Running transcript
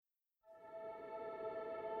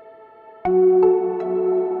Hey,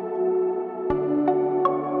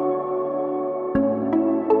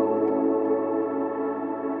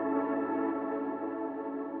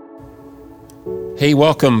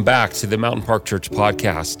 welcome back to the Mountain Park Church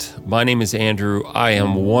podcast. My name is Andrew. I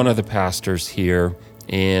am one of the pastors here,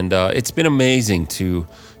 and it's been amazing to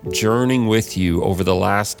journey with you over the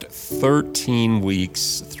last 13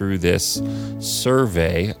 weeks through this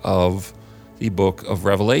survey of the book of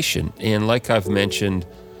Revelation. And like I've mentioned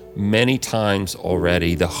many times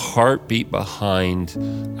already, the heartbeat behind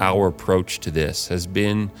our approach to this has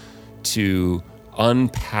been to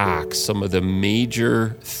unpack some of the major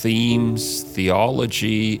themes,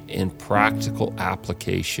 theology, and practical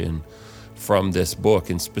application from this book,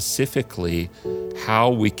 and specifically how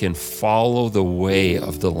we can follow the way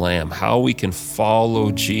of the Lamb, how we can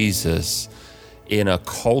follow Jesus in a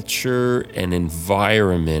culture and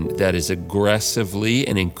environment that is aggressively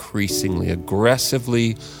and increasingly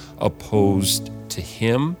aggressively opposed to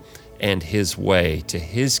Him and His way, to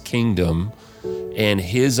His kingdom, and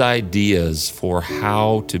His ideas for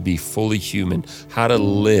how to be fully human, how to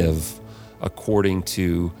live according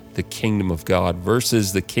to the kingdom of God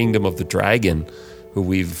versus the kingdom of the dragon, who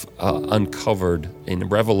we've uncovered in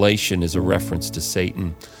Revelation is a reference to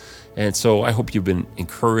Satan. And so I hope you've been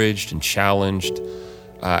encouraged and challenged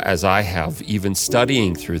as I have, even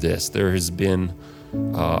studying through this. There has been,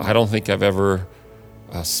 I don't think I've ever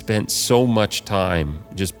spent so much time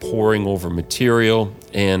just poring over material,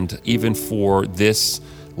 and even for this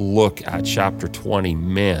look at chapter 20,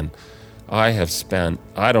 man, I have spent,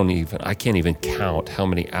 I can't even count how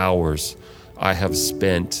many hours I have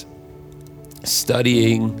spent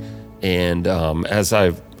studying. And as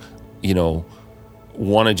I've,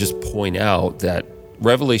 want to just point out that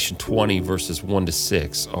Revelation 20 verses 1 to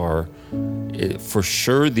 6 are for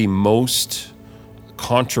sure the most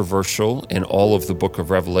controversial in all of the book of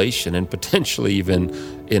Revelation, and potentially even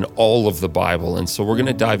in all of the Bible. And so we're going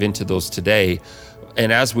to dive into those today.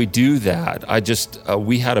 And as we do that,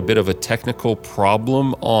 we had a bit of a technical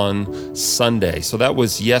problem on Sunday. So that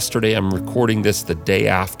was yesterday. I'm recording this the day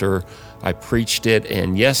after I preached it.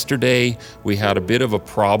 And yesterday we had a bit of a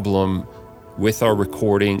problem with our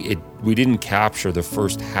recording. We didn't capture the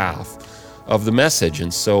first half of the message.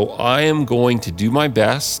 And so I am going to do my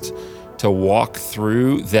best to walk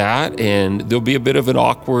through that, and there'll be a bit of an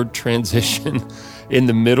awkward transition in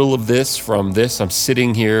the middle of this from this. I'm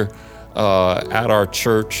sitting here at our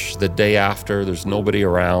church the day after. There's nobody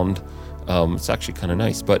around. It's actually kind of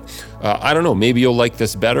nice, but I don't know, maybe you'll like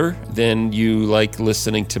this better than you like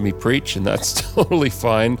listening to me preach, and that's totally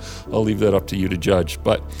fine. I'll leave that up to you to judge.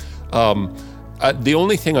 But the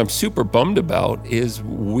only thing I'm super bummed about is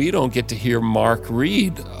we don't get to hear Mark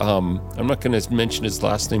read. I'm not going to mention his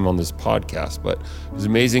last name on this podcast, but it was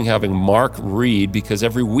amazing having Mark read, because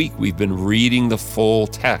every week we've been reading the full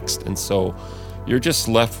text. And so you're just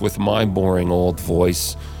left with my boring old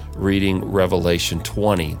voice reading Revelation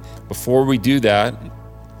 20. Before we do that,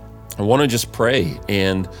 I want to just pray.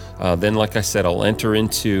 And then, like I said, I'll enter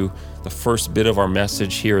into the first bit of our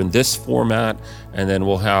message here in this format, and then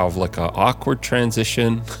we'll have like an awkward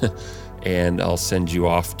transition and I'll send you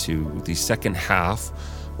off to the second half,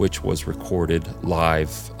 which was recorded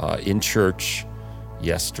live in church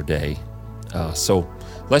yesterday. So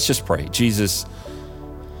let's just pray. Jesus,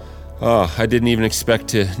 I didn't even expect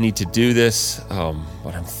to need to do this,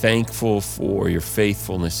 but I'm thankful for your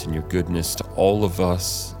faithfulness and your goodness to all of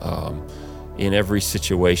us. In every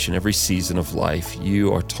situation, every season of life,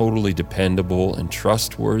 you are totally dependable and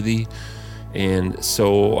trustworthy. And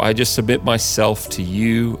so I just submit myself to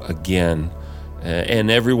you again,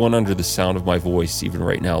 and everyone under the sound of my voice, even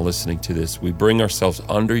right now listening to this. We bring ourselves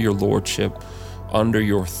under your lordship, under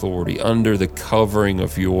your authority, under the covering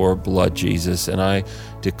of your blood, Jesus. And I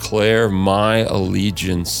declare my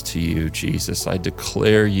allegiance to you, Jesus. I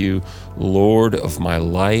declare you Lord of my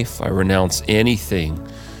life. I renounce anything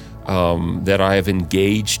that I have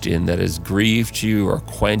engaged in that has grieved you or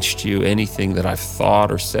quenched you, anything that I've thought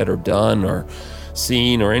or said or done or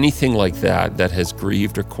seen or anything like that that has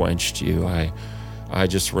grieved or quenched you. I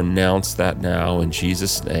just renounce that now in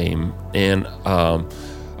Jesus' name. And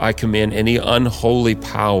I command any unholy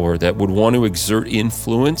power that would want to exert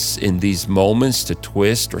influence in these moments to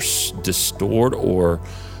twist or distort or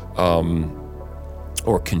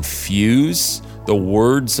confuse the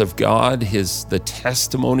words of God, the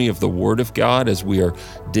testimony of the Word of God as we are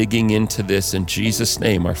digging into this. In Jesus'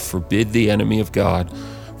 name, I forbid the enemy of God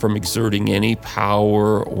from exerting any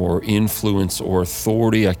power or influence or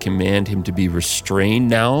authority. I command him to be restrained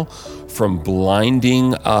now from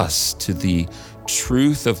blinding us to the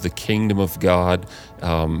truth of the kingdom of God.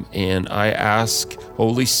 And I ask,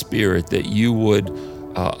 Holy Spirit, that you would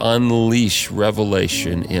unleash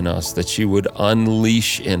revelation in us, that you would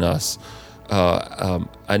unleash in us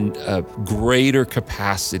a greater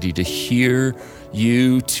capacity to hear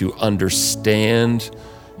you, to understand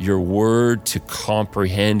your word, to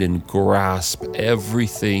comprehend and grasp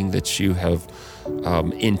everything that you have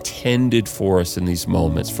intended for us in these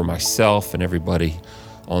moments. For myself and everybody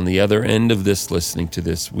on the other end of this, listening to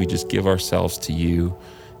this, we just give ourselves to you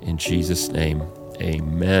in Jesus' name.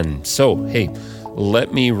 Amen. So, hey,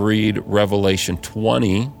 let me read Revelation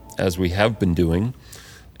 20 as we have been doing,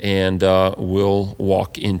 and we'll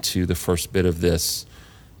walk into the first bit of this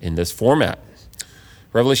in this format.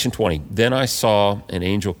 Revelation 20. Then I saw an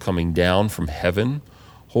angel coming down from heaven,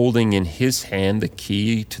 holding in his hand the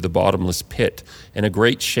key to the bottomless pit and a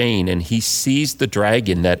great chain, and he seized the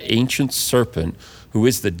dragon, that ancient serpent, who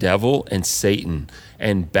is the devil and Satan,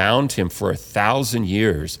 and bound him for 1,000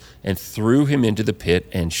 years, and threw him into the pit,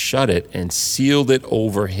 and shut it, and sealed it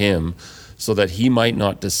over him, so that he might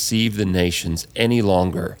not deceive the nations any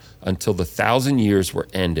longer, until the 1,000 years were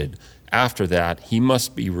ended. After that, he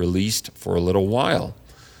must be released for a little while.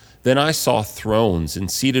 Then I saw thrones, and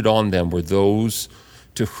seated on them were those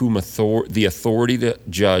to whom the authority to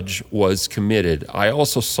judge was committed. I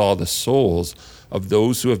also saw the souls of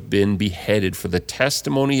those who have been beheaded for the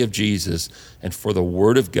testimony of Jesus and for the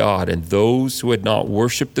word of God, and those who had not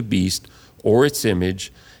worshipped the beast or its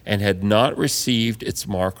image, and had not received its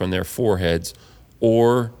mark on their foreheads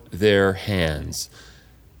or their hands.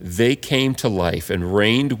 They came to life and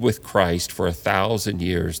reigned with Christ for 1,000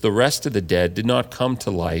 years. The rest of the dead did not come to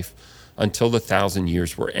life until the 1,000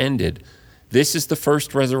 years were ended. This is the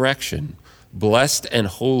first resurrection. Blessed and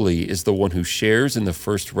holy is the one who shares in the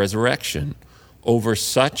first resurrection. Over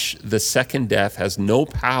such the second death has no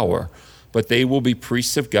power, but they will be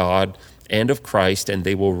priests of God and of Christ, and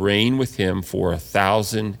they will reign with him for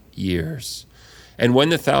 1,000 years. And when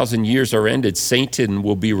the 1,000 years are ended, Satan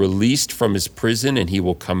will be released from his prison, and he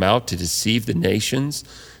will come out to deceive the nations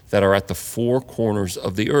that are at the four corners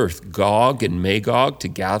of the earth, Gog and Magog, to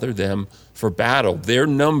gather them for battle. Their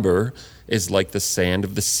number is like the sand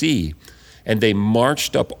of the sea. And they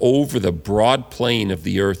marched up over the broad plain of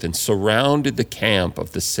the earth and surrounded the camp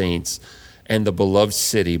of the saints and the beloved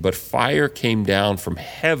city. But fire came down from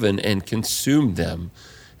heaven and consumed them.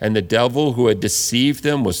 And the devil who had deceived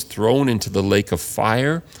them was thrown into the lake of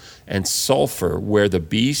fire and sulfur, where the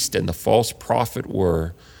beast and the false prophet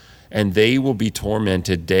were. And they will be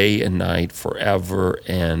tormented day and night forever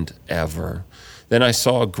and ever. Then I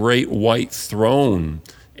saw a great white throne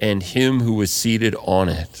and him who was seated on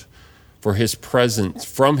it. From his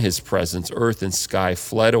presence, earth and sky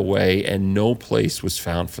fled away, and no place was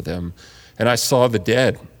found for them. And I saw the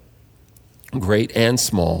dead, great and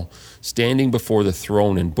small, standing before the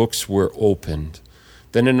throne, and books were opened.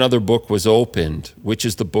 Then another book was opened, which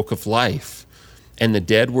is the book of life. And the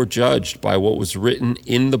dead were judged by what was written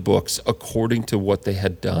in the books according to what they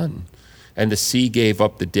had done. And the sea gave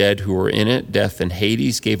up the dead who were in it. Death and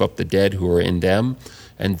Hades gave up the dead who were in them.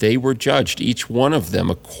 And they were judged, each one of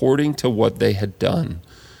them, according to what they had done.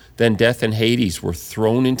 Then death and Hades were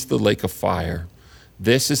thrown into the lake of fire.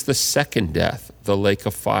 This is the second death, the lake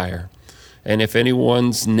of fire. And if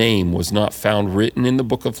anyone's name was not found written in the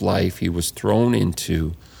book of life, he was thrown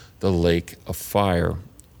into the lake of fire.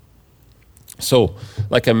 So,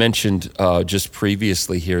 like I mentioned just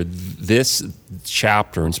previously here, this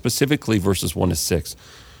chapter, and specifically verses 1 to 6,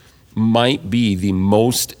 might be the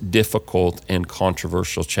most difficult and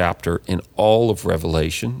controversial chapter in all of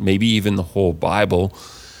Revelation, maybe even the whole Bible.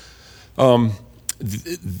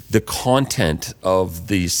 The content of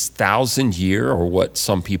these 1,000-year, or what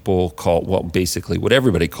some people call, well, basically what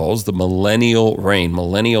everybody calls the millennial reign,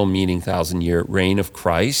 millennial meaning 1,000-year reign of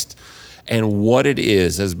Christ, and what it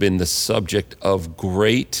is has been the subject of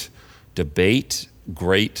great debate,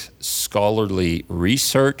 great scholarly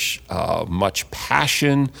research, much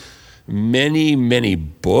passion. Many, many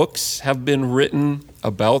books have been written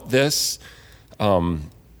about this. Movies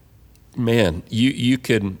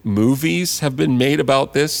have been made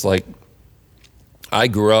about this. Like, I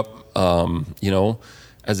grew up,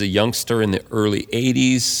 as a youngster in the early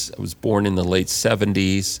 80s. I was born in the late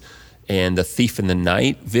 70s. And the Thief in the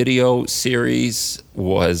Night video series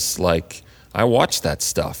was like, I watched that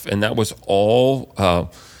stuff. And that was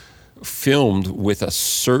all filmed with a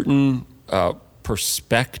certain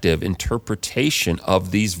perspective, interpretation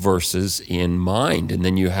of these verses in mind. And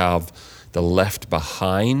then you have the Left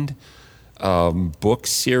Behind book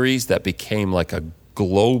series that became like a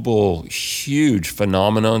global, huge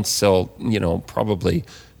phenomenon, sell, probably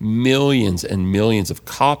millions and millions of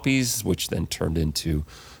copies, which then turned into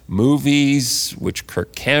movies, which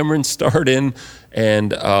Kirk Cameron starred in.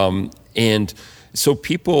 And so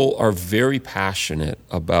people are very passionate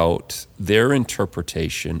about their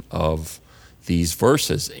interpretation of these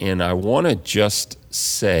verses. And I want to just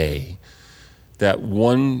say that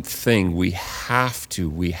one thing we have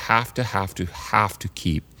to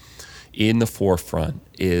keep in the forefront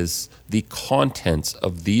is the contents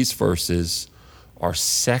of these verses are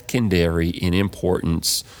secondary in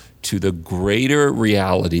importance to the greater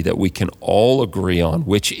reality that we can all agree on,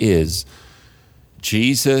 which is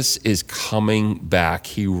Jesus is coming back.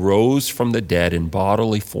 He rose from the dead in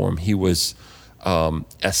bodily form. He was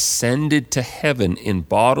ascended to heaven in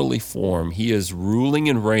bodily form. He is ruling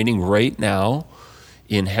and reigning right now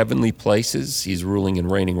in heavenly places. He's ruling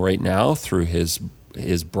and reigning right now through his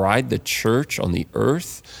bride, the church, on the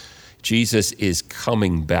earth. Jesus is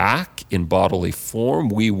coming back in bodily form.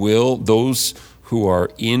 Those who are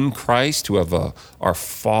in Christ, who are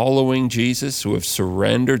following Jesus, who have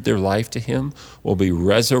surrendered their life to him, will be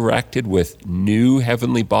resurrected with new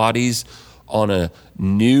heavenly bodies on a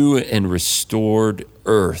new and restored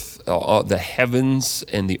earth. The heavens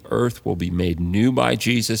and the earth will be made new by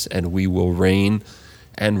Jesus, and we will reign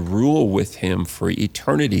and rule with him for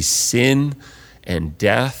eternity. Sin and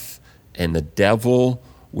death and the devil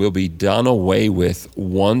will be done away with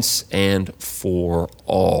once and for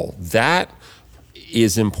all. That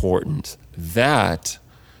is important. That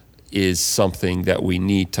is something that we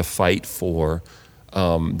need to fight for.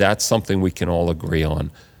 That's something we can all agree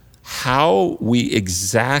on. How we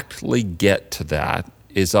exactly get to that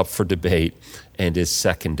is up for debate and is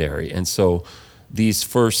secondary. And so these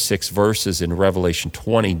first 6 verses in Revelation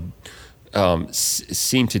 20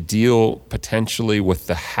 seem to deal potentially with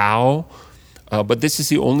the how, but this is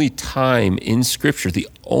the only time in Scripture, the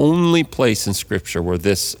only place in Scripture where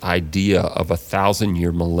this idea of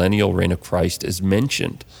 1,000-year millennial reign of Christ is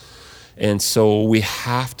mentioned. And so we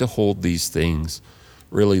have to hold these things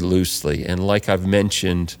really loosely. And like I've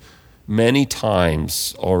mentioned many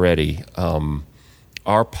times already,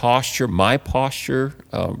 our posture, my posture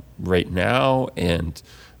right now, and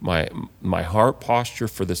my heart posture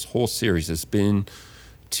for this whole series has been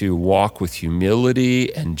to walk with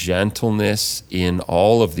humility and gentleness in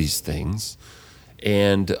all of these things.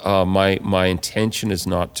 And my intention is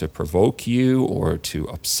not to provoke you or to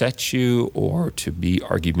upset you or to be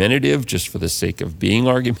argumentative just for the sake of being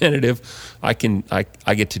argumentative. I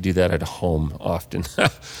get to do that at home often.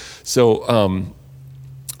 So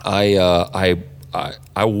I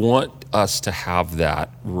want us to have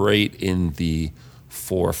that right in the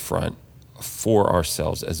forefront for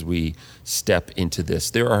ourselves as we step into this.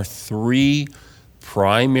 There are 3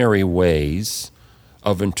 primary ways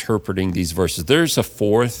of interpreting these verses. There's a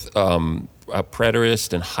fourth, a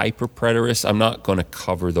preterist and hyper-preterist. I'm not going to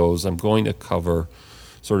cover those. I'm going to cover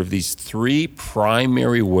sort of these 3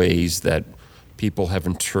 primary ways that people have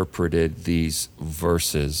interpreted these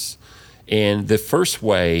verses. And the first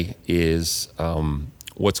way is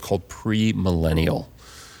what's called premillennial.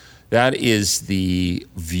 That is the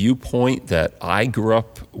viewpoint that I grew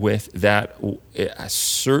up with, that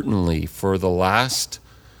certainly for the last,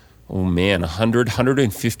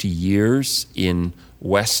 150 years in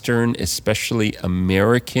Western, especially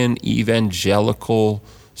American evangelical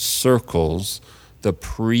circles, the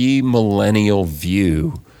premillennial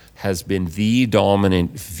view has been the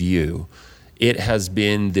dominant view. It has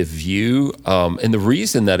been the view, and the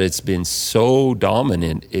reason that it's been so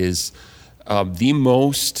dominant is the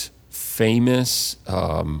most famous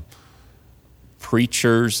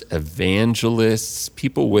preachers, evangelists,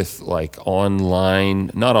 people with like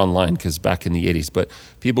not online because back in the 80s, but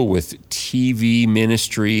people with TV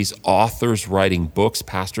ministries, authors writing books,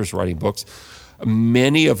 pastors writing books.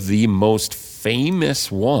 Many of the most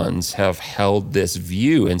famous ones have held this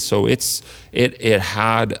view. And so it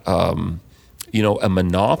had, a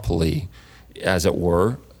monopoly, as it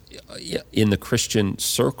were, in the Christian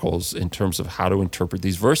circles in terms of how to interpret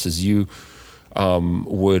these verses. You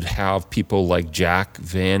would have people like Jack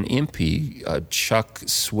Van Impe, Chuck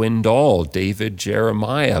Swindoll, David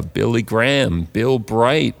Jeremiah, Billy Graham, Bill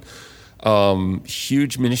Bright,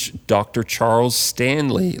 huge ministry, Dr. Charles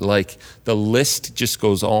Stanley. Like the list just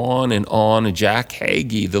goes on, and Jack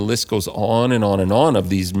Hagee, the list goes on and on of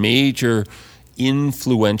these major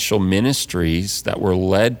influential ministries that were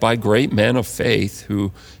led by great men of faith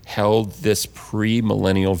who held this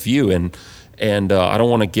premillennial view. And I don't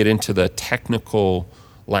want to get into the technical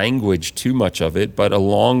language too much of it, but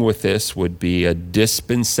along with this would be a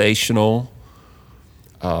dispensational,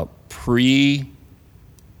 pre-trib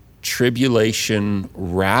tribulation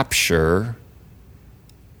rapture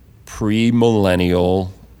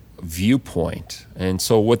premillennial viewpoint. And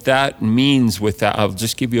so what that means with that, I'll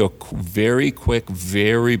just give you a very quick,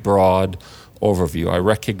 very broad overview. I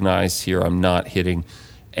recognize here I'm not hitting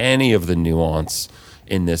any of the nuance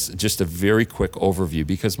in this, just a very quick overview,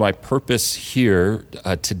 because my purpose here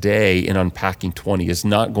today in Unpacking 20 is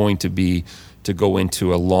not going to be to go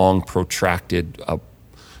into a long, protracted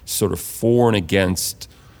sort of for and against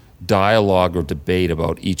dialogue or debate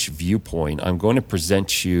about each viewpoint. I'm going to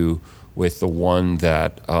present you with the one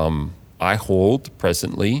that I hold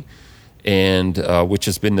presently, and which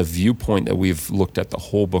has been the viewpoint that we've looked at the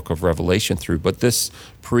whole book of Revelation through. But this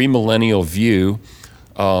premillennial view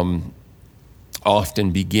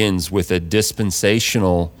often begins with a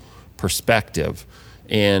dispensational perspective.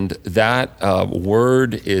 And that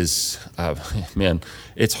word is,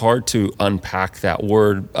 it's hard to unpack that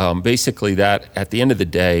word. Basically, that at the end of the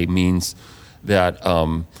day means that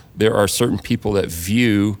there are certain people that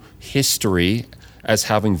view history as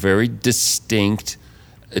having very distinct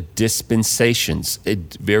dispensations,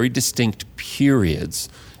 very distinct periods.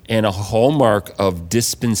 And a hallmark of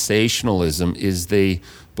dispensationalism is they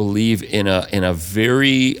believe in a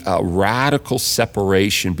very radical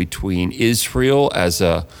separation between Israel as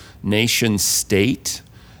a nation state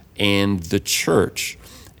and the church.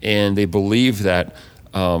 And they believe that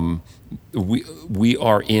we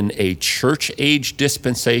are in a church age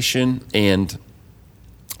dispensation, and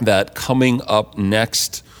that coming up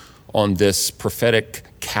next on this prophetic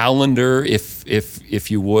calendar, if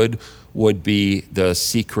you would be the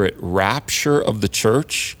secret rapture of the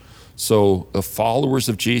church. So the followers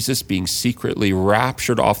of Jesus being secretly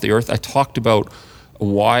raptured off the earth. I talked about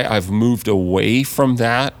why I've moved away from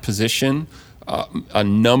that position a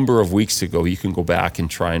number of weeks ago. You can go back and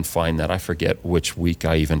try and find that. I forget which week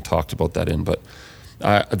I even talked about that in, but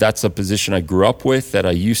that's a position I grew up with, that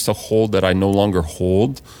I used to hold, that I no longer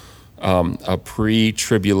hold, a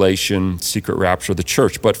pre-tribulation secret rapture of the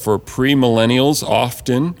church. But for premillennials,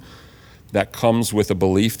 often that comes with a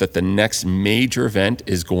belief that the next major event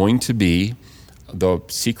is going to be the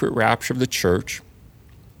secret rapture of the church,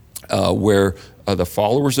 where the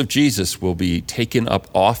followers of Jesus will be taken up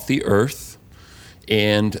off the earth,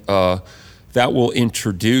 and that will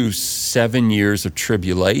introduce 7 years of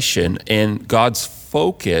tribulation, and God's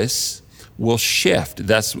focus will shift.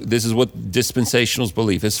 This is what dispensationals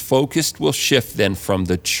believe. His focus will shift then from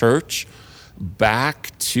the church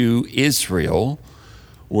back to Israel,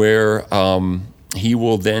 where he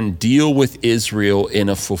will then deal with Israel in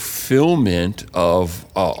a fulfillment of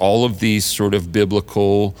all of these sort of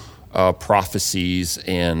biblical prophecies.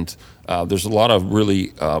 And there's a lot of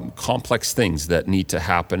really complex things that need to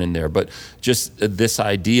happen in there. But just this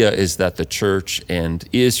idea is that the church and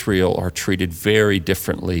Israel are treated very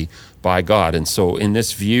differently by God. And so in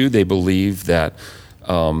this view, they believe that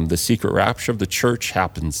the secret rapture of the church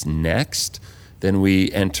happens next. Then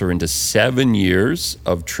we enter into 7 years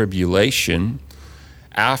of tribulation,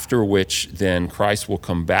 after which then Christ will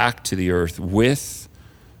come back to the earth with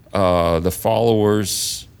the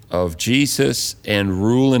followers of Jesus and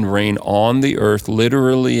rule and reign on the earth,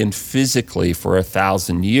 literally and physically, for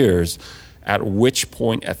 1,000 years, at which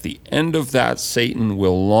point, at the end of that, Satan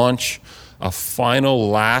will launch a final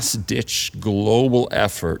last-ditch global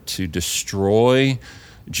effort to destroy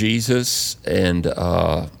Jesus and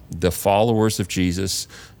the followers of Jesus,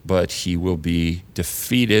 but he will be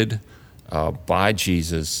defeated by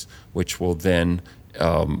Jesus, which will then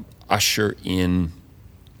usher in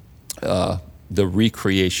the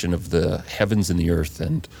recreation of the heavens and the earth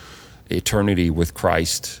and eternity with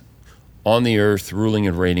Christ on the earth, ruling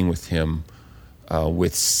and reigning with him,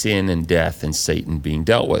 with sin and death and Satan being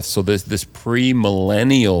dealt with. So this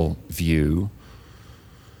premillennial view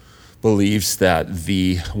believes that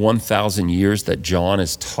the 1,000 years that John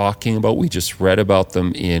is talking about, we just read about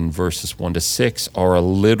them in verses 1-6, are a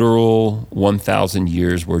literal 1,000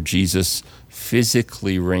 years where Jesus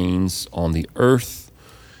physically reigns on the earth.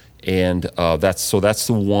 And that's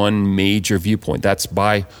the one major viewpoint. That's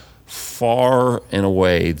by far and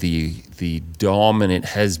away the dominant,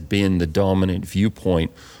 has been the dominant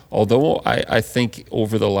viewpoint. Although I think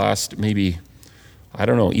over the last maybe, I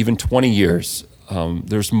don't know, even 20 years,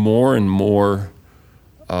 there's more and more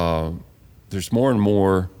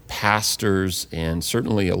pastors, and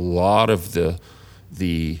certainly a lot of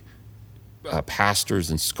the pastors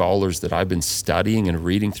and scholars that I've been studying and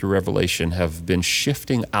reading through Revelation have been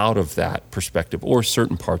shifting out of that perspective, or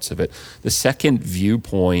certain parts of it. The second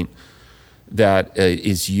viewpoint that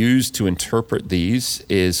is used to interpret these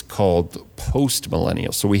is called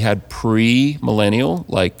post-millennial. So we had pre-millennial,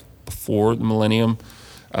 like before the millennium,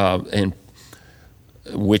 and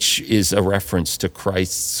which is a reference to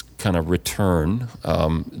Christ's kind of return.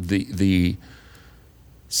 The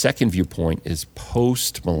second viewpoint is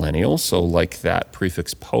post-millennial. So like that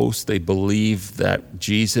prefix post, they believe that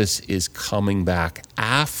Jesus is coming back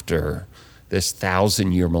after this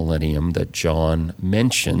 1,000-year millennium that John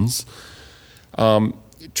mentions.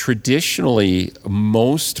 Traditionally,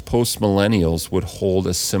 most post-millennials would hold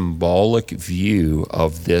a symbolic view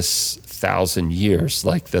of this 1,000 years,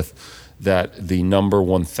 like that the number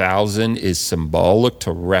 1,000 is symbolic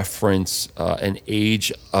to reference an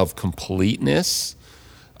age of completeness,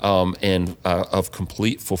 and of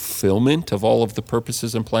complete fulfillment of all of the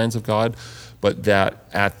purposes and plans of God, but that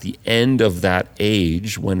at the end of that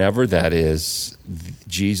age, whenever that is,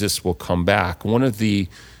 Jesus will come back. One of the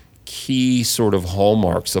key sort of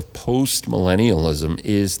hallmarks of post-millennialism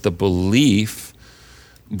is the belief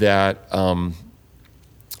that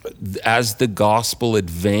as the gospel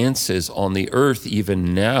advances on the earth,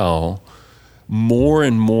 even now, more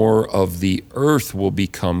and more of the earth will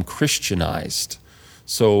become Christianized.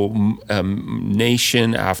 So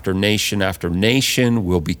nation after nation after nation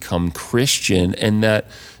will become Christian, and that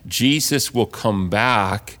Jesus will come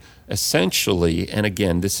back essentially, and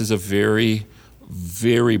again, this is a very,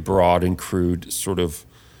 very broad and crude sort of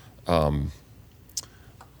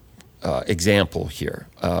example here.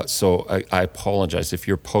 So I apologize if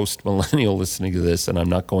you're post-millennial listening to this, and I'm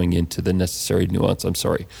not going into the necessary nuance, I'm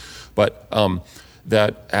sorry. But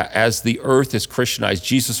that as the earth is Christianized,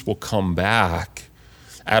 Jesus will come back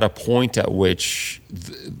at a point at which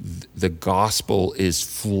the gospel is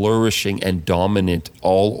flourishing and dominant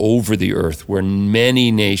all over the earth, where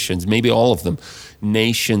many nations, maybe all of them,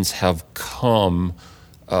 nations have come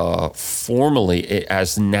formally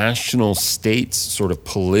as national states, sort of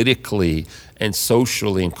politically and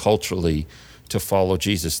socially and culturally, to follow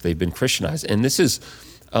Jesus. They've been Christianized. And this is,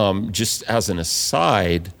 just as an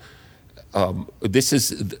aside, this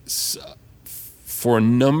is for a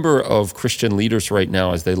number of Christian leaders right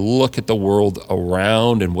now, as they look at the world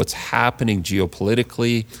around and what's happening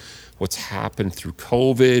geopolitically, what's happened through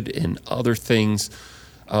COVID and other things,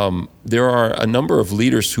 there are a number of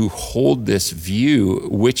leaders who hold this view,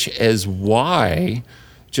 which is why,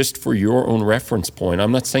 just for your own reference point,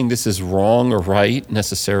 I'm not saying this is wrong or right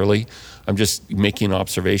necessarily, I'm just making an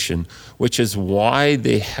observation, which is why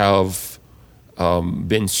they have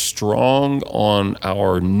been strong on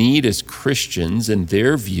our need as Christians and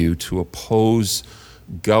their view to oppose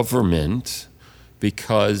government,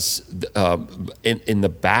 because in the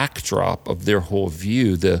backdrop of their whole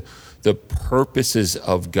view, the purposes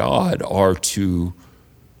of God are to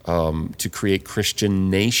create Christian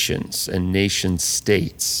nations and nation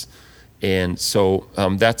states, and so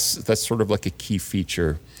that's sort of like a key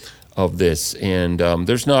feature of this. And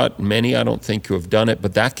there's not many, I don't think, who have done it,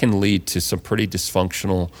 but that can lead to some pretty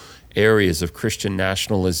dysfunctional areas of Christian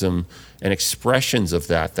nationalism and expressions of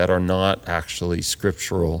that are not actually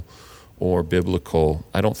scriptural or biblical.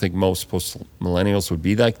 I don't think most post-millennials would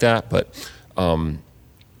be like that, but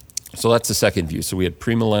so that's the second view. So we had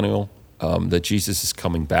premillennial, that Jesus is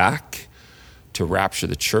coming back to rapture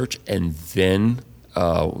the church, and then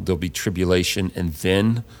there'll be tribulation, and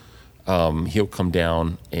then he'll come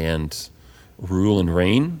down and rule and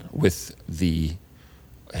reign with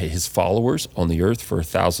his followers on the earth for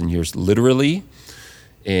 1,000 years, literally.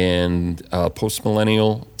 And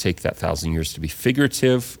post-millennial, take that 1,000 years to be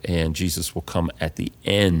figurative, and Jesus will come at the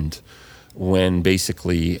end, when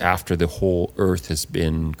basically after the whole earth has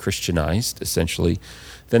been Christianized, essentially.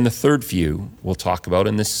 Then the third view we'll talk about,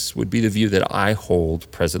 and this would be the view that I hold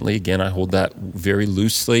presently. Again, I hold that very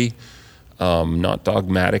loosely, not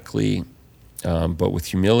dogmatically, but with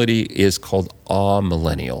humility, is called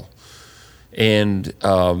amillennial. And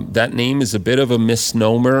that name is a bit of a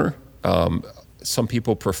misnomer. Some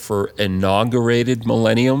people prefer inaugurated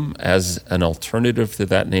millennium as an alternative to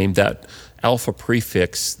that name. That alpha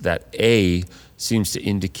prefix, that A, seems to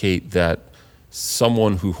indicate that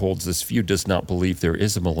someone who holds this view does not believe there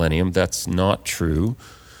is a millennium. That's not true.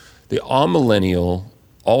 The amillennial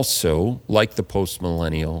also, like the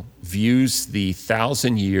postmillennial, views the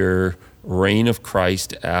 1,000-year reign of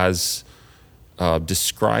Christ as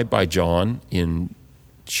described by John in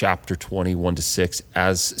chapter 21-6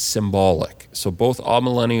 as symbolic. So both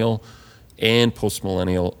amillennial and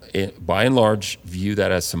postmillennial, by and large, view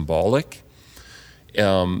that as symbolic.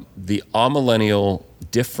 The amillennial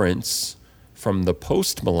difference from the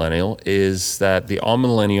postmillennial is that the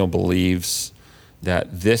amillennial believes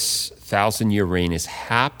that this 1,000-year reign is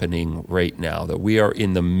happening right now, that we are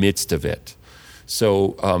in the midst of it.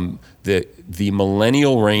 So the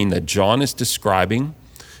millennial reign that John is describing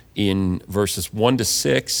in verses 1 to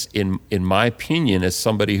 6, in my opinion, as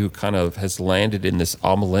somebody who kind of has landed in this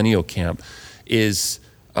amillennial camp, is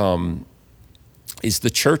the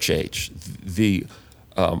church age, the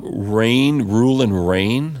rule and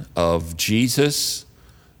reign of Jesus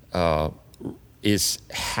is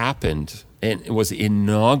happened and it was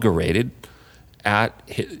inaugurated at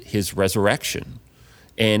his resurrection.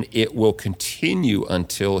 And it will continue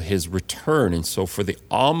until his return. And so for the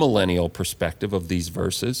amillennial perspective of these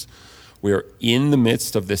verses, we are in the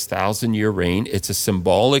midst of this 1,000-year reign. It's a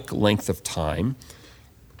symbolic length of time.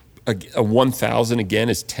 A 1,000, again,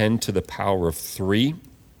 is 10 to the power of 3.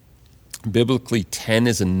 Biblically, 10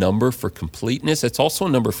 is a number for completeness. It's also a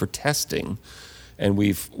number for testing. And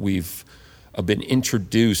we've been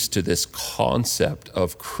introduced to this concept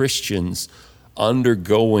of Christians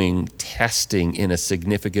undergoing testing in a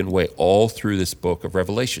significant way all through this book of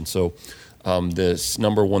Revelation. So this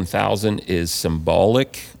number 1,000 is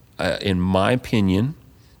symbolic, in my opinion,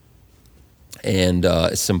 and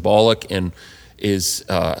symbolic and is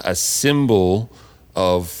a symbol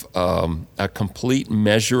of a complete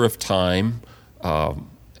measure of time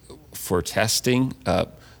for testing.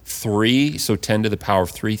 3, so 10 to the power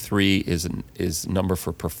of 3, 3 is a number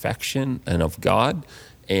for perfection and of God.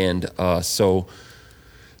 And so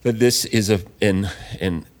that this is an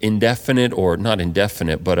indefinite, or not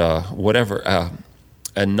indefinite, but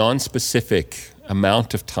a non-specific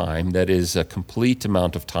amount of time that is a complete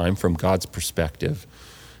amount of time from God's perspective.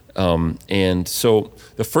 And so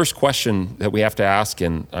the first question that we have to ask,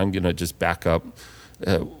 and I'm going to just back up,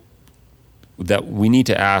 that we need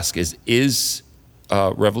to ask is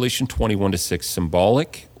Revelation 21 to 6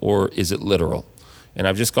 symbolic or is it literal? And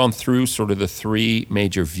I've just gone through sort of the 3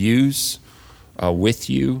 major views with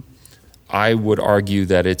you. I would argue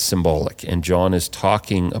that it's symbolic, and John is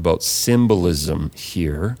talking about symbolism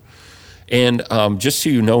here. And just so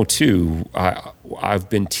you know, too, I've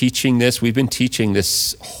been teaching this. We've been teaching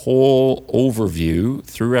this whole overview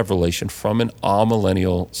through Revelation from an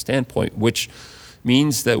amillennial standpoint, which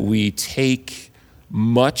means that we take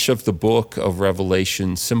much of the book of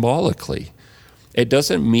Revelation symbolically. It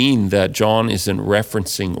doesn't mean that John isn't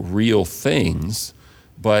referencing real things,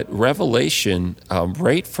 but Revelation,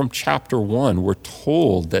 right from chapter 1, we're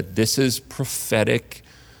told that this is prophetic,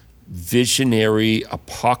 visionary,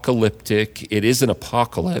 apocalyptic. It is an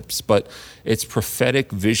apocalypse, but it's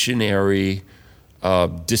prophetic, visionary,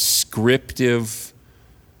 descriptive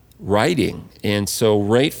writing. And so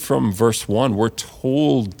right from verse 1, we're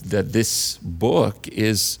told that this book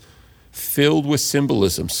is filled with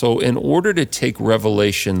symbolism. So in order to take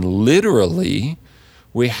Revelation literally,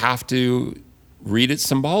 we have to read it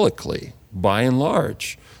symbolically, by and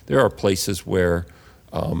large. There are places where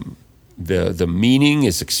the meaning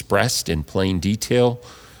is expressed in plain detail,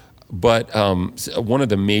 but one of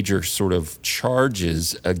the major sort of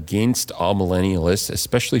charges against amillennialists,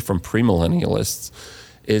 especially from premillennialists,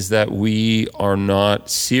 is that we are not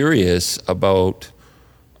serious about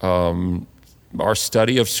our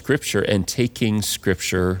study of Scripture and taking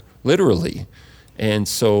Scripture literally. And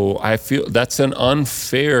so I feel that's an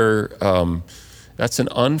unfair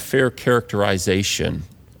characterization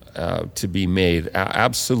to be made.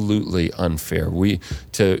 Absolutely unfair.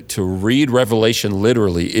 To read Revelation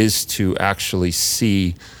literally is to actually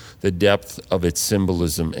see the depth of its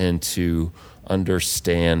symbolism and to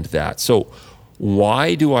understand that. So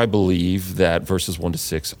why do I believe that verses 1 to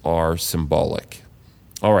 6 are symbolic?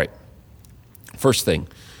 All right. First thing,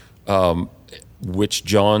 which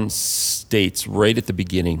John states right at the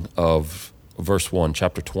beginning of verse 1,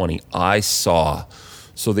 chapter 20, I saw.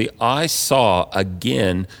 So the I saw,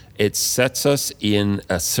 again, it sets us in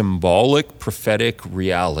a symbolic prophetic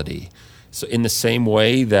reality. So in the same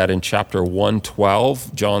way that in chapter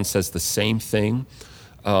 1:12, John says the same thing.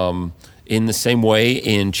 In the same way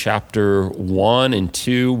in chapter 1 and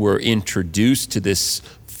 2, we're introduced to this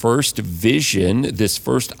first vision, this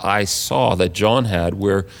first I saw that John had,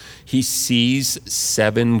 where he sees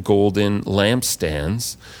 7 golden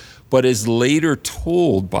lampstands, but is later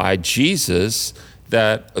told by Jesus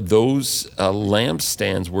that those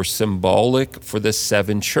lampstands were symbolic for the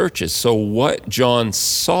 7 churches. So what John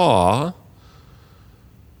saw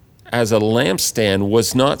as a lampstand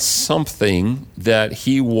was not something that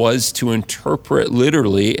he was to interpret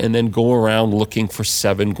literally and then go around looking for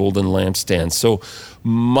 7 golden lampstands. So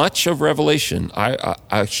much of Revelation,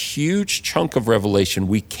 a huge chunk of Revelation,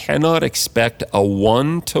 we cannot expect a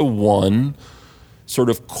one-to-one sort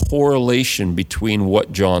of correlation between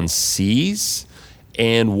what John sees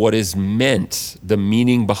and what is meant, the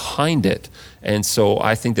meaning behind it. And so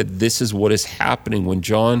I think that this is what is happening when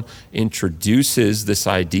John introduces this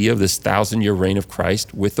idea of this 1,000-year reign of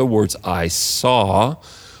Christ with the words, I saw.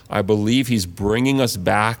 I believe he's bringing us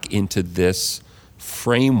back into this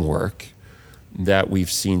framework that we've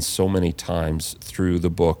seen so many times through the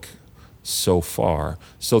book so far.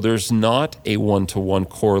 So there's not a one-to-one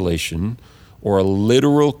correlation or a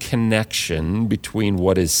literal connection between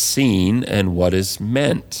what is seen and what is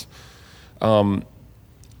meant.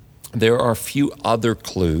 There are a few other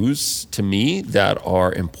clues to me that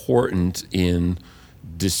are important in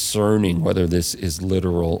discerning whether this is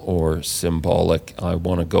literal or symbolic. I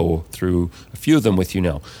want to go through a few of them with you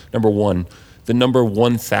now. Number one, the number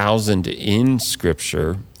 1,000 in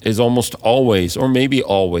Scripture is almost always, or maybe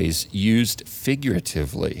always, used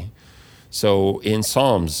figuratively. So in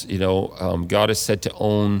Psalms, God is said to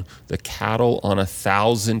own the cattle on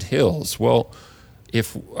 1,000 hills. Well,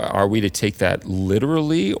 are we to take that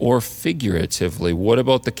literally or figuratively? What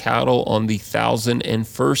about the cattle on the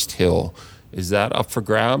 1,001st hill? Is that up for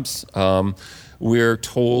grabs? We're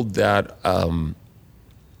told that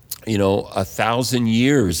 1,000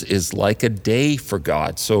 years is like a day for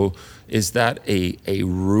God. So is that a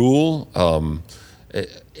rule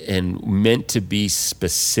and meant to be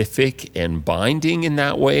specific and binding in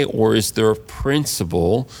that way, or is there a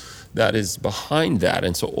principle that is behind that?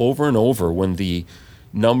 And so over and over, when the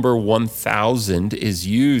number 1,000 is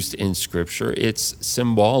used in Scripture, it's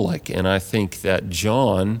symbolic. And I think that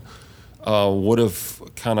John would have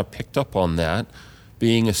kind of picked up on that,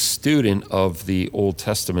 being a student of the Old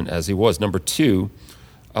Testament as he was. Number two,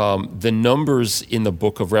 the numbers in the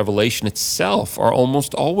book of Revelation itself are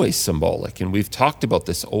almost always symbolic. And we've talked about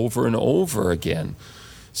this over and over again.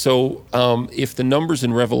 So if the numbers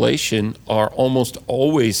in Revelation are almost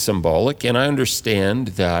always symbolic, and I understand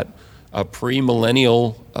that a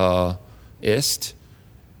premillennialist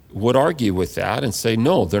would argue with that and say,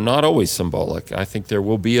 no, they're not always symbolic. I think there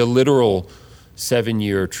will be a literal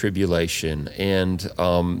 7-year tribulation. And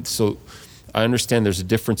so I understand there's a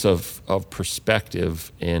difference of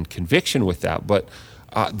perspective and conviction with that. But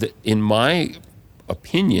in my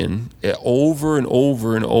opinion, over and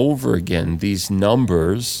over and over again, these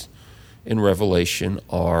numbers in Revelation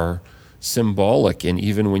are symbolic. And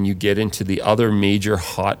even when you get into the other major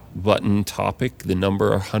hot button topic, the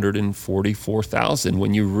number 144,000,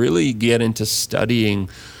 when you really get into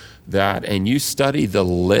studying that and you study the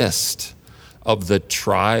list of the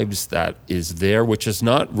tribes that is there, which is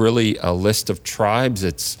not really a list of tribes,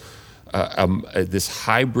 it's this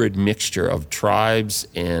hybrid mixture of tribes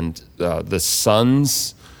and the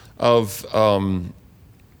sons of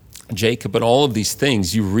Jacob and all of these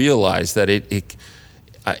things, you realize that it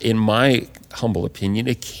in my humble opinion,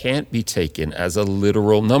 it can't be taken as a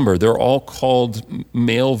literal number. They're all called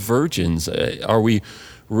male virgins. Are we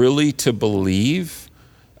really to believe,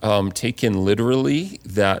 taken literally,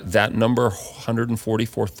 that number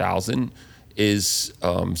 144,000 is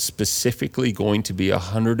specifically going to be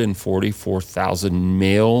 144,000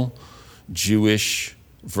 male Jewish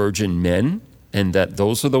virgin men, and that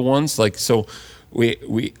those are the ones?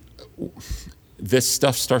 This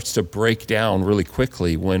stuff starts to break down really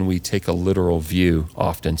quickly when we take a literal view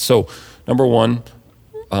often. So, number one,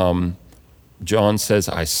 John says,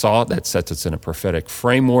 I saw. That sets us in a prophetic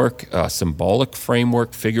framework, a symbolic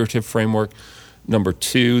framework, figurative framework. Number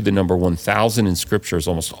two, the number 1,000 in Scripture is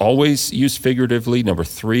almost always used figuratively. Number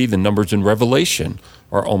three, the numbers in Revelation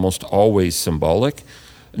are almost always symbolic.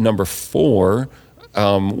 Number four,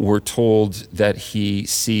 we're told that he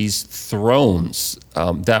sees thrones.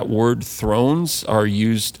 That word thrones are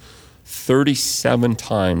used 37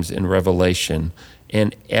 times in Revelation,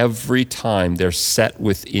 and every time they're set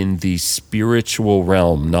within the spiritual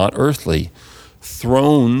realm, not earthly.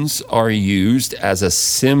 Thrones are used as a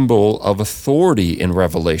symbol of authority in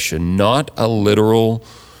Revelation, not a literal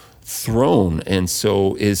throne. And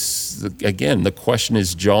so the question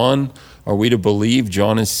is, are we to believe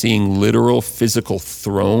John is seeing literal physical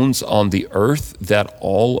thrones on the earth that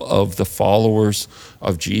all of the followers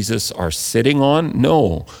of Jesus are sitting on?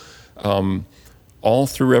 No. All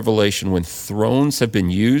through Revelation, when thrones have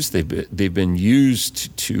been used, they've been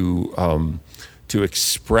used to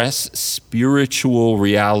express spiritual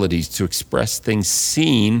realities, to express things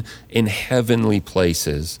seen in heavenly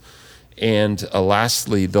places. And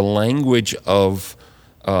lastly, the language of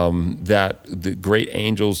that the great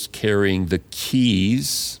angels carrying the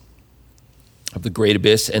keys of the great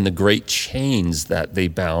abyss and the great chains that they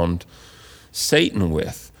bound Satan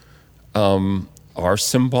with are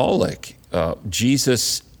symbolic.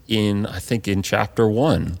 Jesus, I think in chapter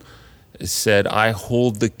 1, said, I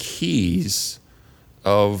hold the keys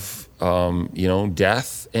of,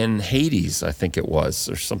 death and Hades, I think it was,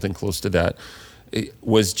 or something close to that.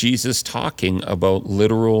 Was Jesus talking about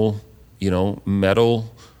literal,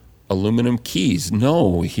 metal, aluminum keys?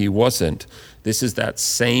 No, he wasn't. This is that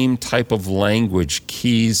same type of language,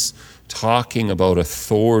 keys, talking about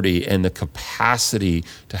authority and the capacity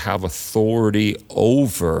to have authority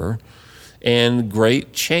over and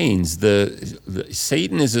great chains.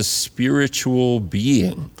 Satan is a spiritual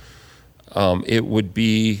being. It would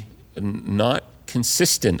be not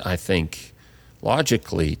consistent, I think,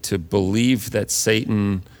 logically, to believe that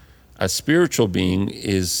Satan, a spiritual being,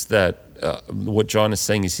 is that what John is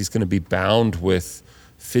saying is he's going to be bound with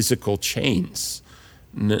physical chains.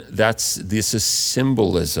 This is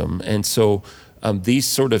symbolism. And so these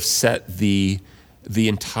sort of set the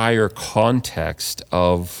entire context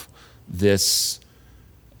of this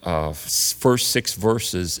first 6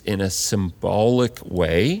 verses in a symbolic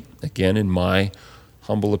way, again, in my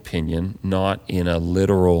humble opinion, not in a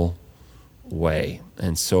literal way.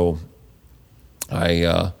 And so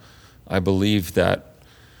I believe that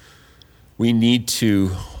we need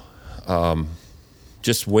to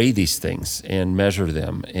just weigh these things and measure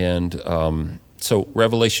them. And so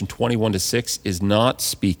Revelation 21-6 is not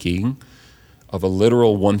speaking of a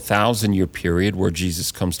literal 1,000-year period where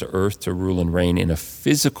Jesus comes to earth to rule and reign in a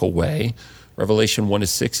physical way. Revelation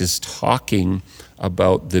 1-6 is talking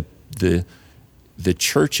about the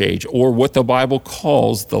church age, or what the Bible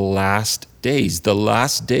calls the last days. The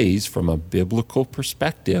last days, from a biblical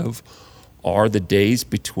perspective, are the days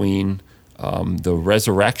between the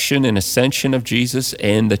resurrection and ascension of Jesus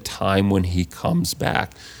and the time when he comes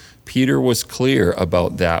back. Peter was clear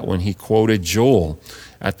about that when he quoted Joel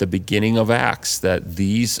at the beginning of Acts, that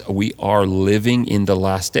we are living in the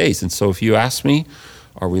last days. And so if you ask me,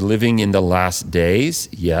 are we living in the last days?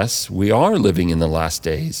 Yes, we are living in the last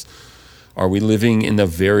days. Are we living in the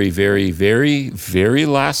very, very, very, very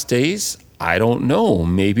last days? I don't know.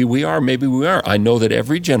 Maybe we are, maybe we aren't. I know that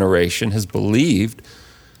every generation has believed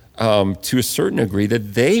to a certain degree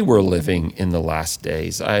that they were living in the last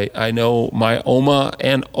days. I know my Oma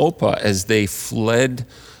and Opa, as they fled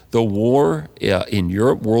the war in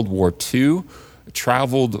Europe, World War II,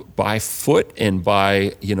 traveled by foot and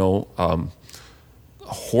by,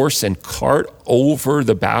 horse and cart over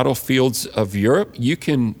the battlefields of Europe.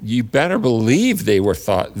 You better believe they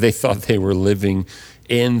thought they were living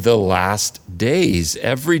in the last days.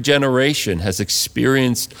 Every generation has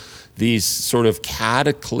experienced these sort of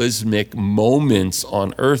cataclysmic moments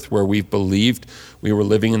on earth where we've believed we were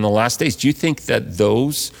living in the last days. Do you think that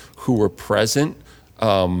those who were present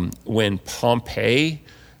when Pompeii,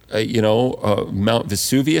 Mount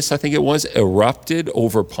Vesuvius, I think it was, erupted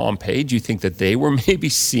over Pompeii, do you think that they were maybe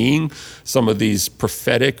seeing some of these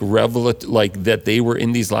prophetic like that they were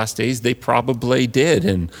in these last days? They probably did.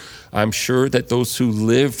 And I'm sure that those who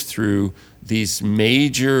lived through these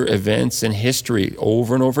major events in history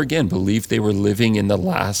over and over again believed they were living in the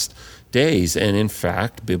last days. And in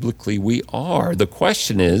fact, biblically, we are. The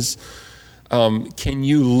question is, can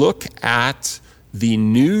you look at the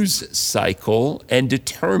news cycle and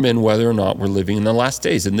determine whether or not we're living in the last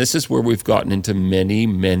days? And this is where we've gotten into many,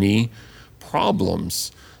 many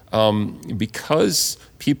problems, because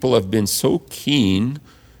people have been so keen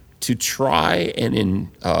to try and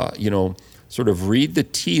sort of read the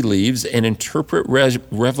tea leaves and interpret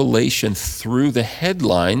Revelation through the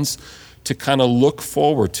headlines to kind of look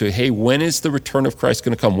forward to, hey, when is the return of Christ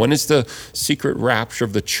going to come? When is the secret rapture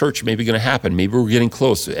of the church maybe going to happen? Maybe we're getting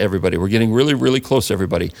close, everybody. We're getting really, really close,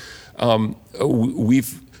 everybody.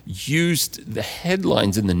 We've used the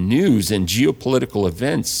headlines in the news and geopolitical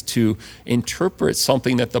events to interpret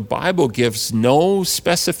something that the Bible gives no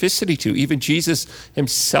specificity to. Even Jesus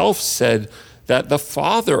himself said that the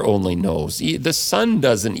Father only knows. The Son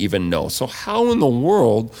doesn't even know. So how in the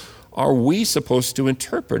world are we supposed to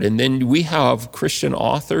interpret? And then we have Christian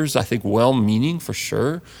authors, I think well-meaning for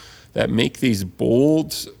sure, that make these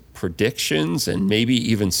bold predictions, and maybe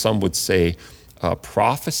even some would say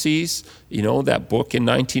prophecies. That book in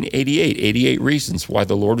 1988, 88 Reasons Why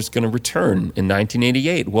the Lord is going to Return in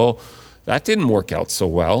 1988. Well, that didn't work out so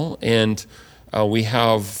well. And we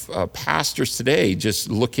have pastors today just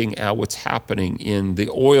looking at what's happening in the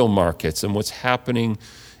oil markets and what's happening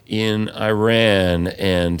in Iran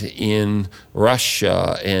and in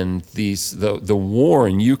Russia and the war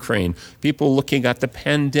in Ukraine. People looking at the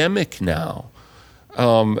pandemic now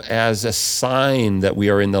as a sign that we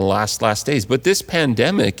are in the last days. But this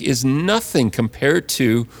pandemic is nothing compared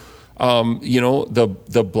to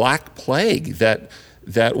the Black Plague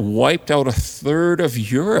that wiped out a third of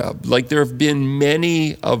Europe. Like, there have been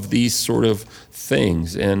many of these sort of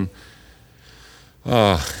things. And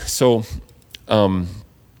So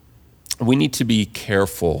we need to be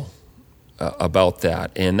careful about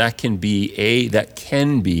that, and that can be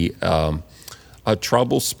a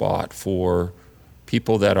trouble spot for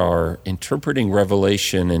people that are interpreting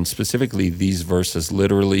Revelation, and specifically these verses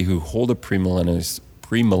literally, who hold a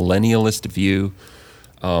premillennialist view.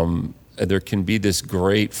 There can be this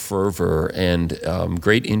great fervor and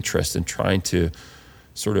great interest in trying to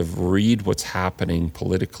sort of read what's happening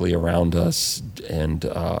politically around us and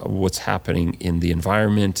what's happening in the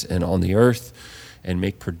environment and on the earth, and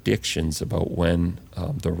make predictions about when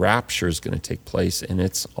the rapture is going to take place. And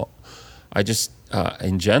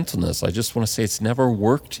in gentleness, I just want to say it's never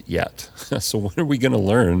worked yet. So when are we going to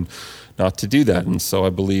learn not to do that? And so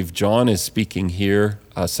I believe John is speaking here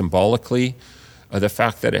symbolically. The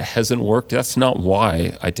fact that it hasn't worked, that's not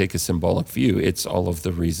why I take a symbolic view. It's all of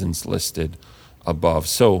the reasons listed above.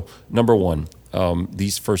 So number one,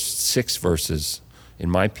 these first 6 verses,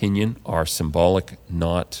 in my opinion, are symbolic,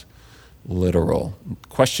 not literal.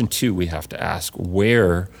 Question 2 we have to ask,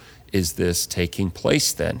 where is this taking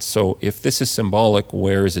place then? So if this is symbolic,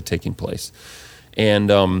 where is it taking place?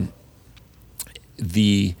 And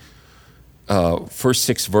the first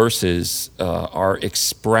 6 verses are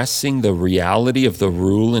expressing the reality of the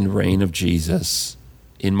rule and reign of Jesus,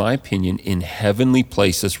 in my opinion, in heavenly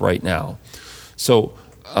places right now. So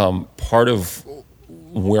part of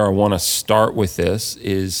where I want to start with this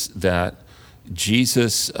is that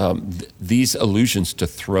Jesus, these allusions to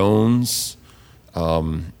thrones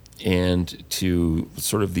and to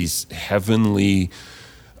sort of these heavenly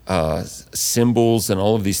symbols and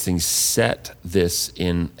all of these things set this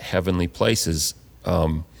in heavenly places.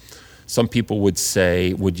 Some people would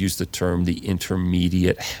use the term the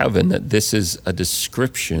intermediate heaven, that this is a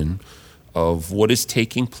description of what is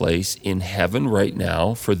taking place in heaven right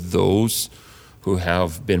now for those who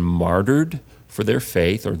have been martyred for their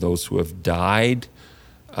faith, or those who have died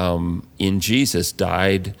in Jesus,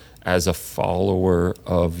 died as a follower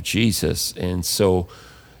of Jesus. And so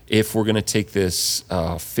if we're going to take this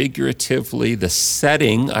figuratively, the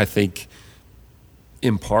setting, I think,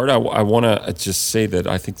 in part, I want to just say that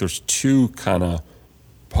I think there's 2 kind of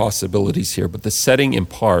possibilities here, but the setting in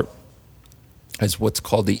part is what's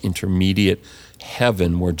called the intermediate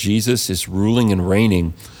heaven, where Jesus is ruling and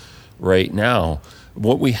reigning right now.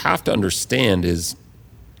 What we have to understand is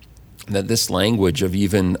that this language of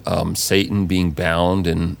even Satan being bound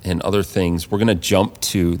and other things, we're going to jump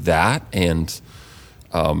to that and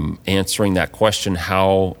answering that question,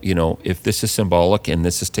 how, if this is symbolic and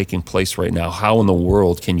this is taking place right now, how in the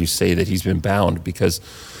world can you say that he's been bound? Because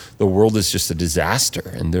the world is just a disaster,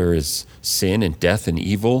 and there is sin and death and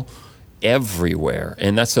evil everywhere.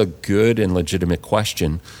 And that's a good and legitimate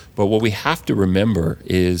question. But what we have to remember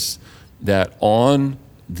is that on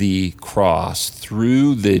the cross,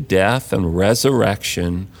 through the death and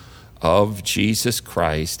resurrection of Jesus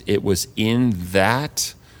Christ, it was in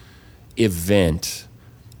that event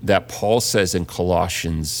that Paul says in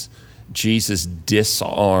Colossians, Jesus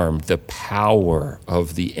disarmed the power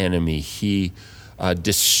of the enemy. He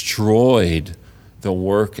destroyed the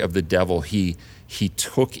work of the devil. He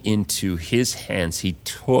took into his hands, he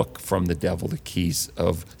took from the devil the keys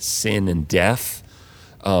of sin and death,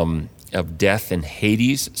 of death and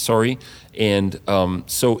Hades, And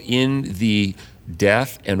so in the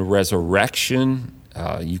death and resurrection,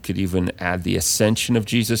 you could even add the ascension of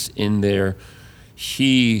Jesus in there,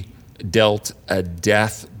 he dealt a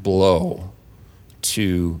death blow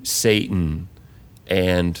to Satan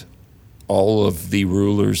and all of the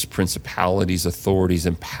rulers, principalities, authorities,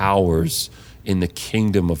 and powers in the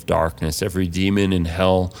kingdom of darkness. Every demon in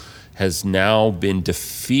hell has now been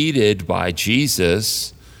defeated by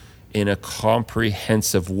Jesus in a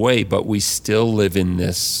comprehensive way, but we still live in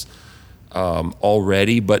this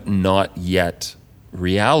already but not yet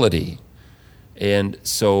reality. And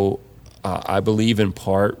so I believe in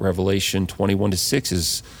part Revelation 21-6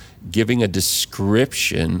 is giving a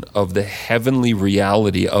description of the heavenly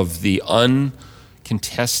reality of the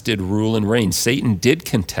uncontested rule and reign. Satan did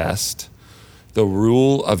contest the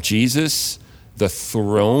rule of Jesus, the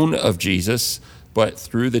throne of Jesus, but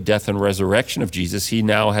through the death and resurrection of Jesus, he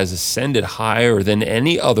now has ascended higher than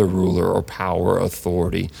any other ruler or power or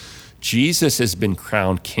authority. Jesus has been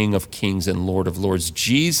crowned King of Kings and Lord of Lords.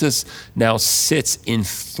 Jesus now sits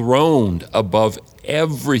enthroned above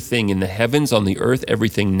everything in the heavens, on the earth,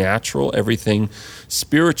 everything natural, everything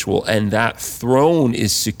spiritual, and that throne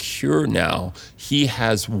is secure now. He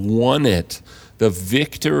has won it. The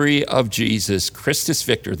victory of Jesus, Christus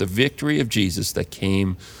Victor, the victory of Jesus that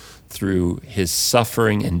came through his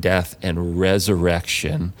suffering and death and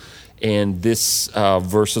resurrection. And this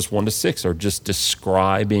verses 1-6 are just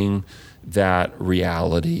describing that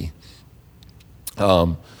reality.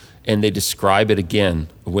 And they describe it again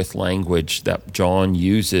with language that John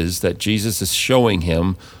uses, that Jesus is showing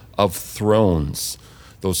him of thrones.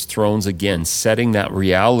 Those thrones, again, setting that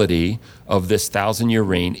reality of this 1,000-year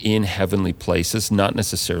reign in heavenly places, not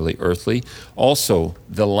necessarily earthly. Also,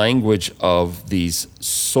 the language of these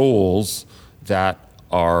souls that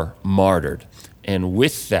are martyred. And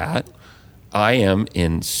with that, I am,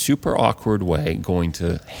 in super awkward way, going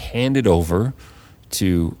to hand it over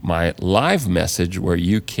to my live message where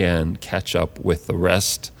you can catch up with the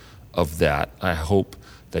rest of that. I hope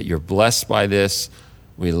that you're blessed by this.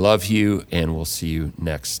 We love you, and we'll see you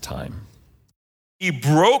next time. He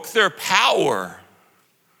broke their power.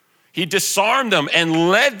 He disarmed them and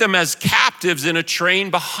led them as captives in a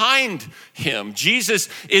train behind him. Jesus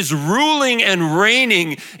is ruling and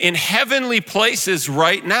reigning in heavenly places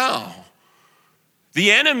right now.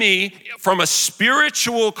 The enemy, from a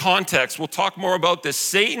spiritual context, we'll talk more about this,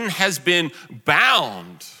 Satan has been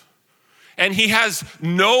bound, and he has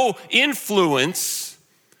no influence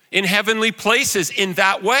in heavenly places in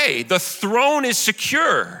that way. The throne is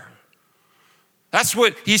secure. That's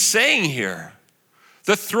what he's saying here.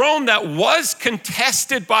 The throne that was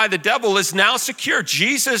contested by the devil is now secure.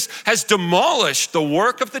 Jesus has demolished the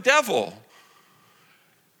work of the devil.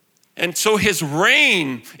 And so his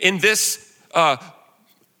reign in this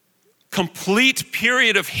complete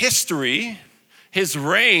period of history, his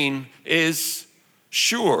reign is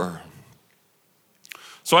sure.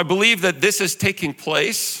 So I believe that this is taking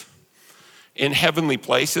place in heavenly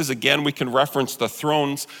places. Again, we can reference the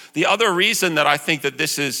thrones. The other reason that I think that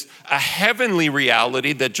this is a heavenly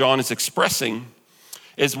reality that John is expressing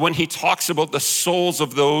is when he talks about the souls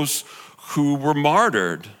of those who were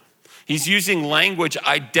martyred. He's using language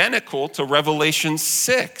identical to Revelation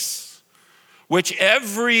 6, which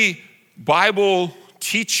every Bible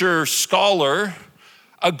teacher, scholar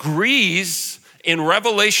agrees in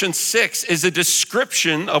Revelation 6 is a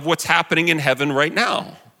description of what's happening in heaven right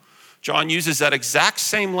now. John uses that exact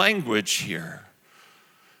same language here.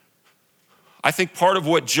 I think part of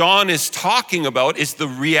what John is talking about is the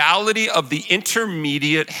reality of the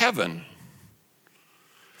intermediate heaven.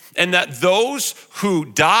 And that those who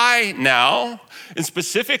die now, and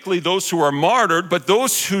specifically those who are martyred, but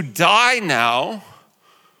those who die now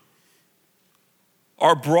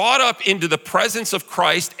are brought up into the presence of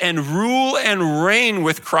Christ and rule and reign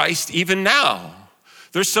with Christ even now.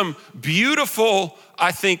 There's some beautiful,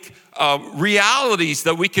 I think, realities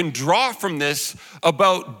that we can draw from this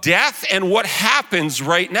about death and what happens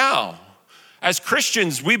right now. As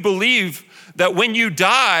Christians, we believe that when you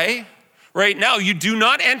die right now, you do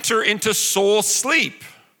not enter into soul sleep.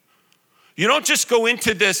 You don't just go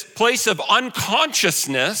into this place of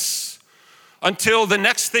unconsciousness until the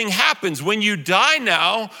next thing happens. When you die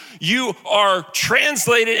now, you are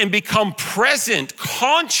translated and become present,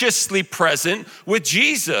 consciously present with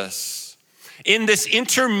Jesus in this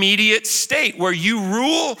intermediate state where you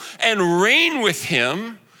rule and reign with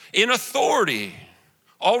him in authority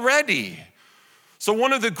already. So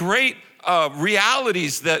one of the great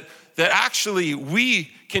realities that actually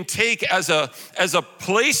we can take as a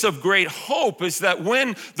place of great hope is that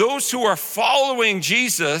when those who are following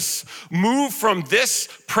Jesus move from this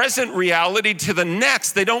present reality to the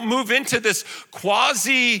next, they don't move into this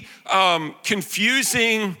quasi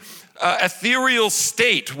confusing ethereal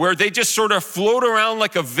state where they just sort of float around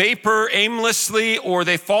like a vapor aimlessly, or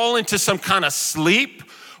they fall into some kind of sleep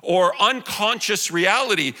or unconscious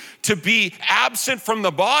reality. To be absent from the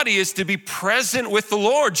body is to be present with the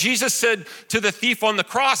Lord. Jesus said to the thief on the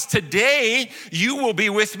cross, "Today you will be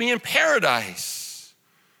with me in paradise."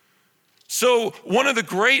 So one of the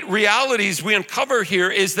great realities we uncover here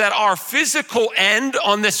is that our physical end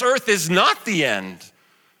on this earth is not the end.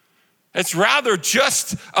 It's rather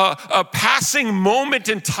just a passing moment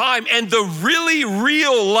in time, and the really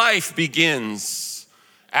real life begins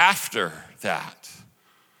after that.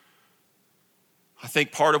 I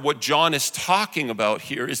think part of what John is talking about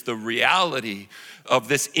here is the reality of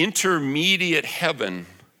this intermediate heaven.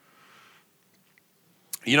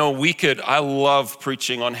 You know, I love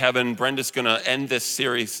preaching on heaven. Brenda's gonna end this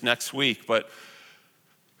series next week, but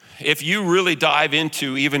if you really dive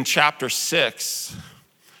into even chapter 6,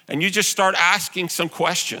 and you just start asking some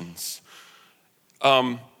questions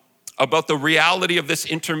about the reality of this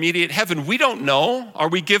intermediate heaven, we don't know. Are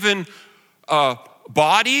we given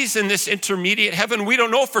bodies in this intermediate heaven? We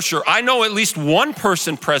don't know for sure. I know at least one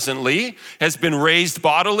person presently has been raised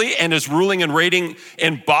bodily and is ruling and reigning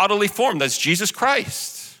in bodily form. That's Jesus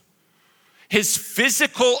Christ. His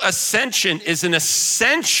physical ascension is an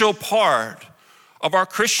essential part of our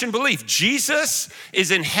Christian belief. Jesus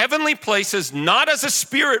is in heavenly places, not as a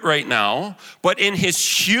spirit right now, but in his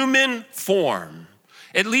human form.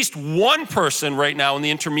 At least one person right now in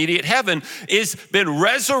the intermediate heaven is been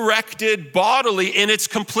resurrected bodily in its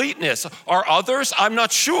completeness. Are others? I'm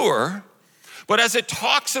not sure. But as it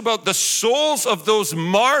talks about the souls of those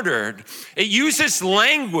martyred, it uses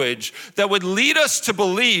language that would lead us to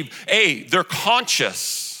believe, A, they're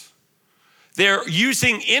conscious. They're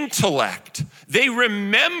using intellect. They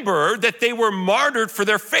remember that they were martyred for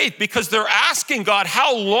their faith because they're asking God,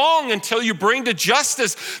 how long until you bring to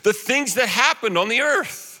justice the things that happened on the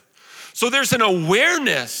earth? So there's an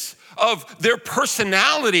awareness of their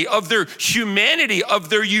personality, of their humanity, of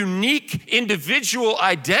their unique individual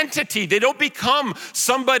identity. They don't become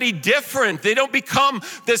somebody different. They don't become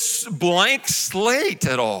this blank slate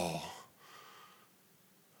at all.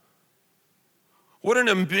 What an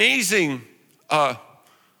amazing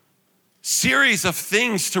series of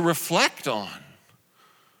things to reflect on.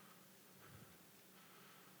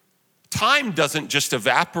 Time doesn't just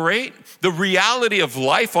evaporate. The reality of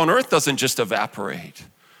life on earth doesn't just evaporate.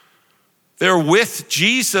 They're with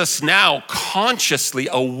Jesus now, consciously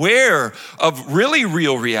aware of really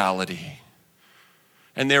real reality.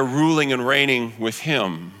 And they're ruling and reigning with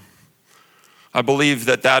him. I believe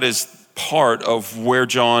that that is part of where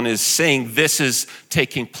John is saying this is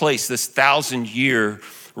taking place. This 1,000-year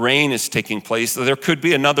reign is taking place. There could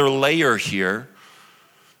be another layer here.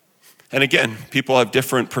 And again, people have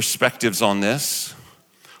different perspectives on this.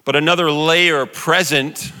 But another layer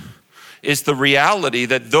present is the reality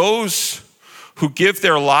that those who give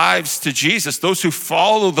their lives to Jesus, those who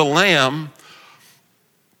follow the Lamb,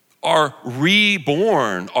 are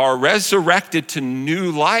reborn, are resurrected to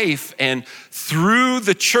new life. And through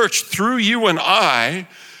the church, through you and I,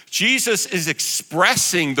 Jesus is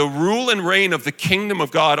expressing the rule and reign of the kingdom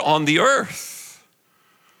of God on the earth.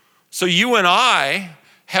 So you and I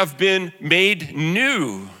have been made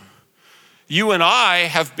new. You and I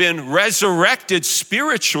have been resurrected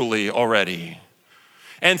spiritually already.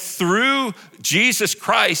 And through Jesus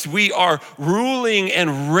Christ, we are ruling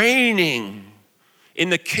and reigning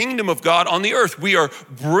in the kingdom of God on the earth. We are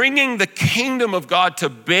bringing the kingdom of God to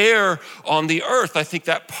bear on the earth. I think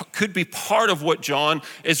that could be part of what John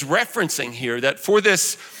is referencing here, that for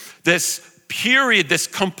this period, this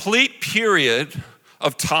complete period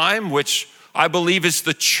of time, which I believe is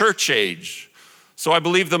the church age. So I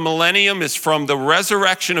believe the millennium is from the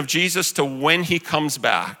resurrection of Jesus to when he comes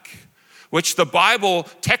back, which the Bible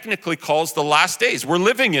technically calls the last days. We're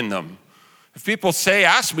living in them. If people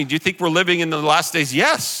ask me, do you think we're living in the last days?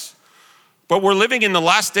 Yes. But we're living in the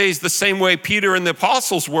last days the same way Peter and the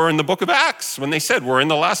apostles were in the book of Acts when they said, we're in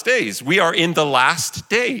the last days. We are in the last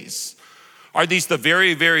days. Are these the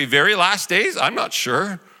very, very, very last days? I'm not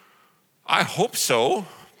sure. I hope so,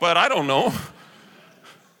 but I don't know.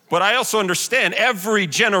 But I also understand every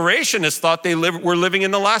generation has thought we're living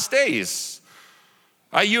in the last days.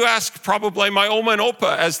 You ask probably my Oma and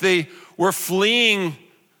Opa as they were fleeing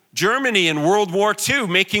Germany in World War II,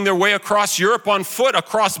 making their way across Europe on foot,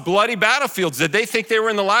 across bloody battlefields. Did they think they were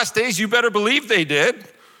in the last days? You better believe they did.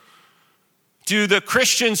 Do the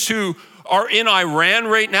Christians who are in Iran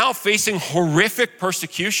right now facing horrific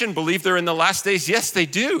persecution believe they're in the last days? Yes, they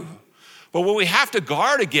do. But what we have to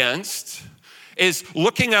guard against is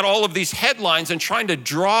looking at all of these headlines and trying to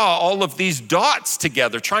draw all of these dots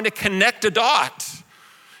together, trying to connect a dot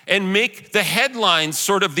and make the headlines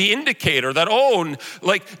sort of the indicator that,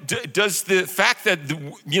 does the fact that,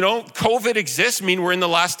 COVID exists mean we're in the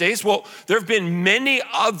last days? Well, there have been many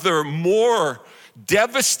other more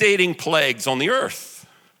devastating plagues on the earth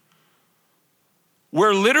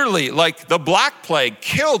where literally, the Black Plague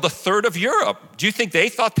killed a third of Europe. Do you think they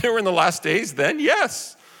thought they were in the last days then?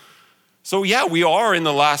 Yes. So yeah, we are in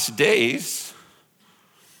the last days.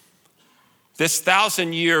 This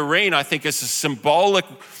 1,000-year reign, I think, is a symbolic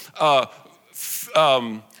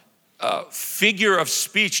figure of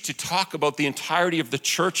speech to talk about the entirety of the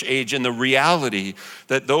church age and the reality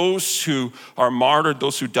that those who are martyred,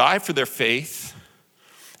 those who die for their faith,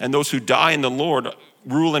 and those who die in the Lord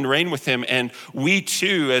rule and reign with him. And we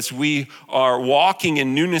too, as we are walking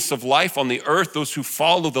in newness of life on the earth, those who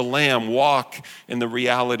follow the Lamb walk in the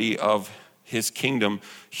reality of his kingdom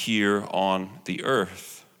here on the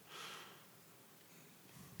earth.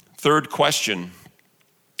 Third question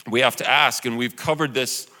we have to ask, and we've covered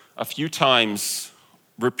this a few times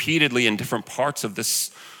repeatedly in different parts of this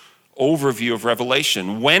overview of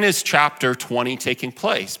Revelation. When is chapter 20 taking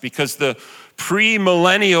place? Because the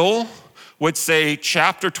premillennial would say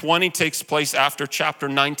chapter 20 takes place after chapter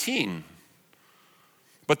 19.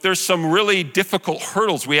 but there's some really difficult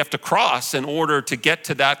hurdles we have to cross in order to get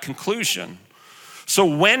to that conclusion. So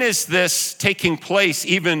when is this taking place,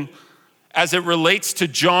 even as it relates to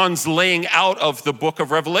John's laying out of the book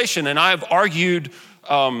of Revelation? And I've argued,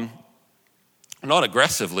 not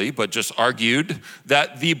aggressively, but just argued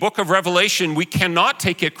that the book of Revelation, we cannot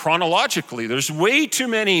take it chronologically. There's way too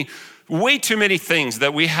many things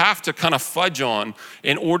that we have to kind of fudge on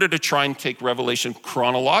in order to try and take Revelation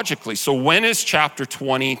chronologically. So when is chapter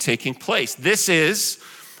 20 taking place? This is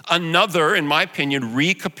another, in my opinion,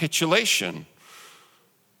 recapitulation.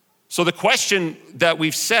 So the question that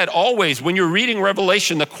we've said always, when you're reading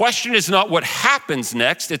Revelation, the question is not what happens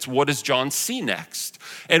next, it's what does John see next?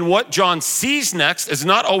 And what John sees next is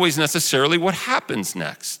not always necessarily what happens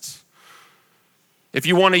next. If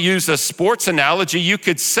you want to use a sports analogy, you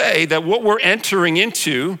could say that what we're entering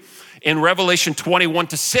into in Revelation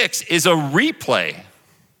 21-6 is a replay.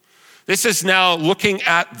 This is now looking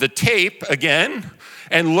at the tape again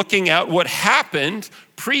and looking at what happened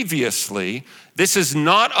previously. This is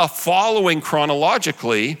not a following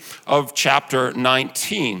chronologically of chapter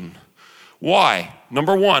 19. Why?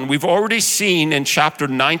 Number one, we've already seen in chapter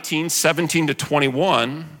 19,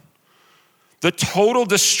 17-21, the total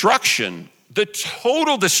destruction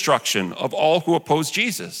of all who oppose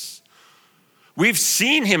Jesus. We've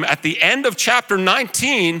seen him at the end of chapter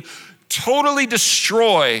 19 totally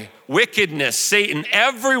destroy wickedness, Satan,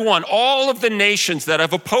 everyone, all of the nations that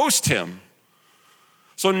have opposed him.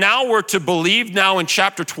 So now we're to believe now in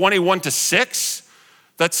chapter 21-6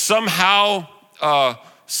 that somehow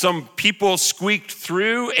some people squeaked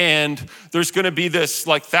through and there's going to be this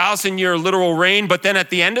like 1,000-year literal reign, but then at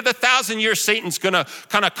the end of the 1,000 years, Satan's going to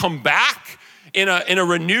kind of come back in a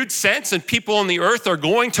renewed sense and people on the earth are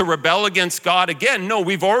going to rebel against God again. No,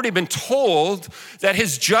 we've already been told that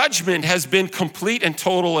his judgment has been complete and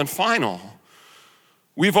total and final.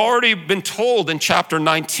 We've already been told in chapter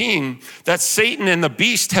 19 that Satan and the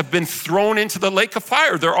beast have been thrown into the lake of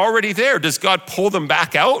fire. They're already there. Does God pull them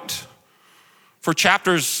back out for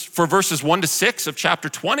verses 1-6 of chapter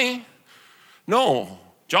 20? No.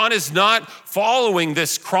 John is not following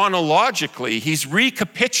this chronologically. He's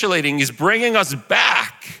recapitulating. He's bringing us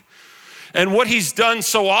back. And what he's done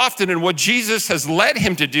so often and what Jesus has led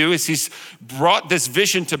him to do is he's brought this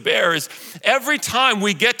vision to bear is every time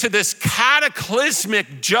we get to this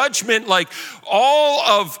cataclysmic judgment, like all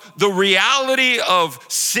of the reality of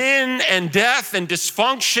sin and death and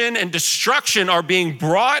dysfunction and destruction are being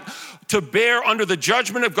brought to bear under the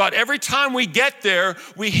judgment of God. Every time we get there,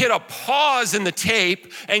 we hit a pause in the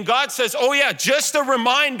tape and God says, oh yeah, just a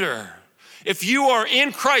reminder. If you are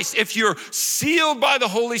in Christ, if you're sealed by the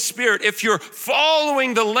Holy Spirit, if you're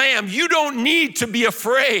following the Lamb, you don't need to be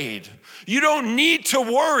afraid. You don't need to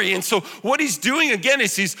worry. And so what he's doing again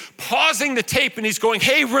is he's pausing the tape and he's going,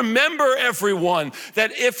 hey, remember everyone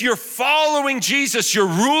that if you're following Jesus, you're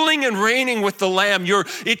ruling and reigning with the Lamb. Your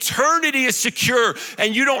eternity is secure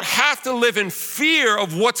and you don't have to live in fear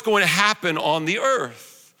of what's going to happen on the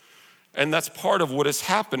earth. And that's part of what is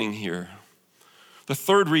happening here. The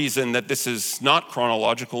third reason that this is not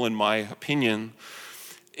chronological, in my opinion,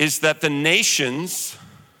 is that the nations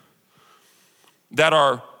that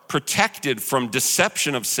are protected from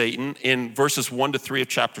deception of Satan in verses 1-3 of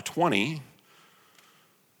chapter 20,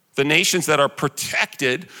 the nations that are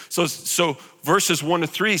protected, so verses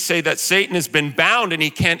 1-3 say that Satan has been bound and he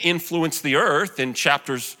can't influence the earth in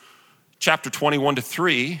chapter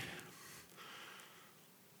 21-3.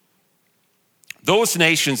 Those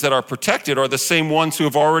nations that are protected are the same ones who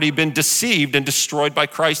have already been deceived and destroyed by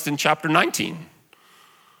Christ in chapter 19.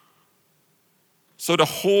 So to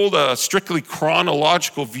hold a strictly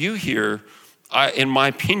chronological view here, in my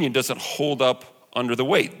opinion, doesn't hold up under the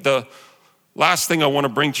weight. The last thing I want to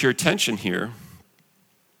bring to your attention here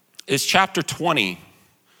is chapter 20.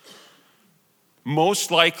 Most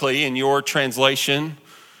likely in your translation,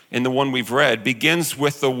 in the one we've read, begins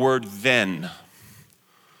with the word then.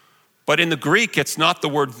 But in the Greek, it's not the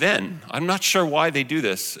word then. I'm not sure why they do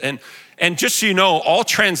this. And just so you know, all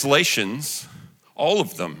translations, all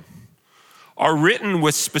of them, are written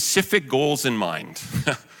with specific goals in mind.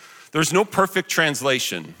 There's no perfect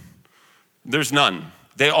translation. There's none.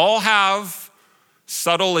 They all have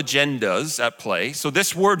subtle agendas at play. So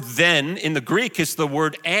this word then in the Greek is the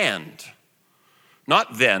word and,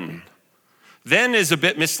 not then. Then is a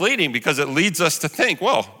bit misleading because it leads us to think,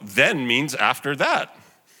 well, then means after that.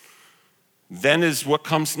 Then is what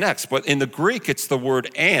comes next. But in the Greek, it's the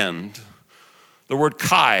word and, the word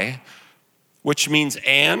kai, which means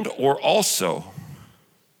and or also.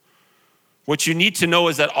 What you need to know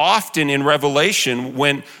is that often in Revelation,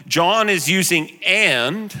 when John is using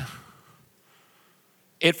and,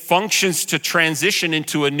 it functions to transition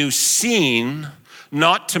into a new scene,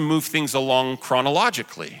 not to move things along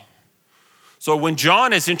chronologically. So when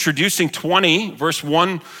John is introducing 20, verse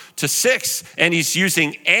 1 to 6, and he's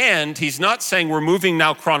using and, he's not saying we're moving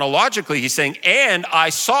now chronologically. He's saying, and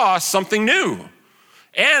I saw something new.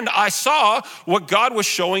 And I saw what God was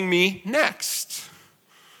showing me next.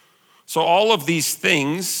 So all of these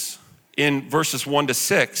things in verses 1 to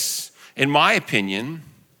 6, in my opinion,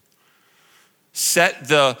 set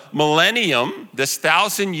the millennium, this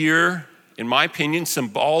 1,000-year, in my opinion,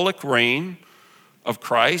 symbolic reign of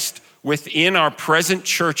Christ within our present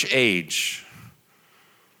church age,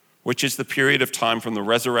 which is the period of time from the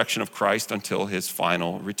resurrection of Christ until his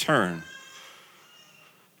final return.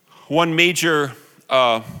 One major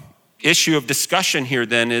issue of discussion here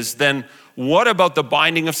then is what about the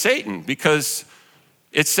binding of Satan? Because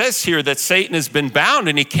it says here that Satan has been bound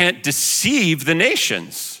and he can't deceive the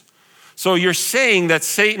nations. So you're saying that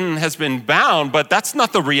Satan has been bound, but that's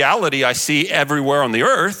not the reality I see everywhere on the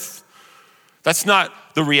earth. That's not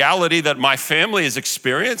the reality that my family has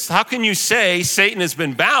experienced. How can you say Satan has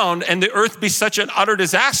been bound and the earth be such an utter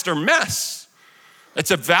disaster mess?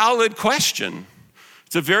 It's a valid question.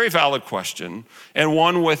 It's a very valid question, and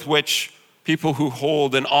one with which people who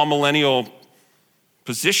hold an amillennial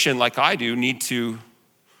position like I do need to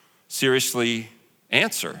seriously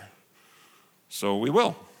answer. So we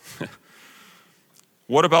will.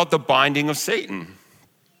 What about the binding of Satan?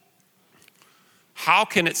 How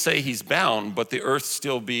can it say he's bound, but the earth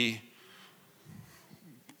still be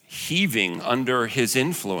heaving under his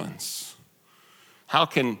influence? How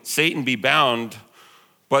can Satan be bound,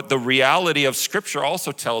 but the reality of Scripture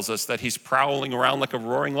also tells us that he's prowling around like a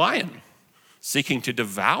roaring lion, seeking to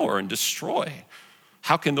devour and destroy?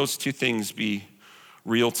 How can those two things be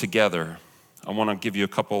real together? I want to give you a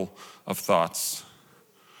couple of thoughts.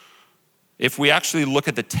 If we actually look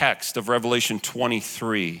at the text of Revelation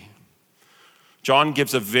 23, John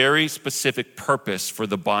gives a very specific purpose for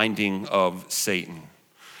the binding of Satan.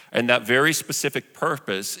 And that very specific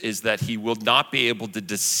purpose is that he will not be able to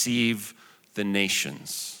deceive the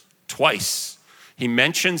nations. Twice, he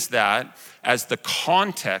mentions that as the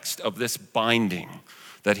context of this binding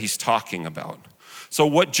that he's talking about. So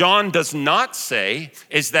what John does not say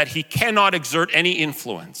is that he cannot exert any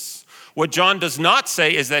influence. What John does not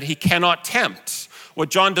say is that he cannot tempt. What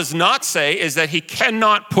John does not say is that he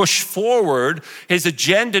cannot push forward his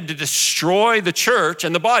agenda to destroy the church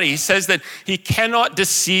and the body. He says that he cannot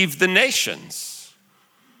deceive the nations.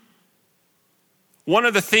 One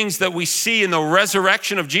of the things that we see in the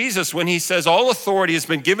resurrection of Jesus when he says, all authority has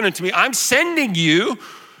been given unto me, I'm sending you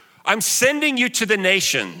to the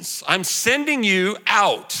nations. I'm sending you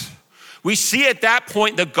out. We see at that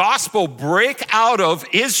point the gospel break out of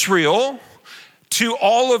Israel to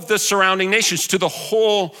all of the surrounding nations, to the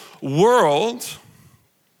whole world.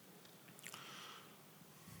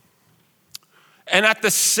 And at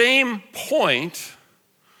the same point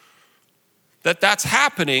that that's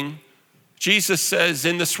happening, Jesus says,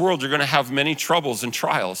 in this world, you're going to have many troubles and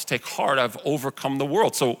trials. Take heart, I've overcome the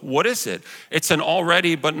world. So what is it? It's an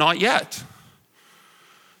already, but not yet.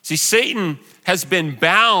 See, Satan has been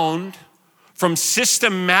bound from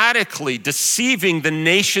systematically deceiving the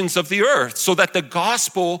nations of the earth so that the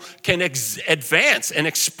gospel can advance and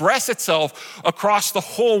express itself across the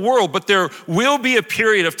whole world. But there will be a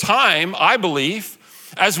period of time, I believe,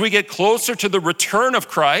 as we get closer to the return of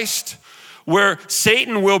Christ, where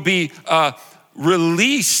Satan will be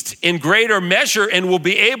released in greater measure and will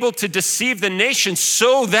be able to deceive the nations,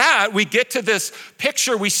 so that we get to this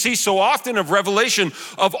picture we see so often of Revelation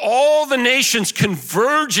of all the nations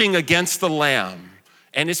converging against the Lamb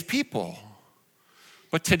and his people.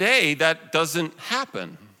 But today that doesn't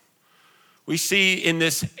happen. We see in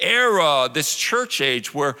this era, this church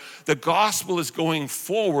age, where the gospel is going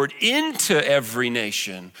forward into every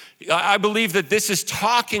nation. I believe that this is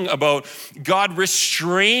talking about God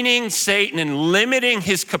restraining Satan and limiting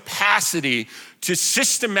his capacity to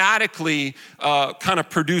systematically kind of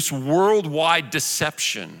produce worldwide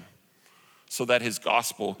deception so that his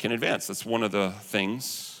gospel can advance. That's one of the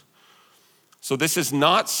things. So this is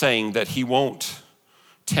not saying that he won't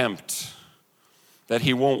tempt, that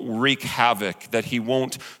he won't wreak havoc, that he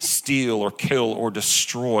won't steal or kill or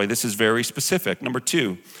destroy. This is very specific. Number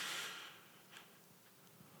two,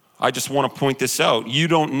 I just want to point this out. You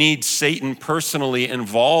don't need Satan personally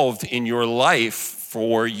involved in your life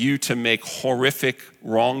for you to make horrific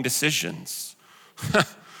wrong decisions.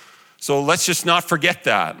 So let's just not forget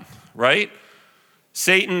that, right?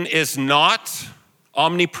 Satan is not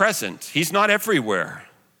omnipresent. He's not everywhere.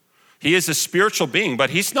 He is a spiritual being, but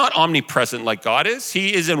he's not omnipresent like God is.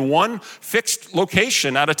 He is in one fixed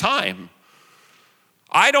location at a time.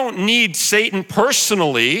 I don't need Satan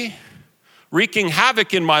personally wreaking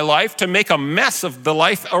havoc in my life to make a mess of the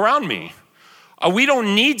life around me. We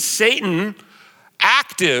don't need Satan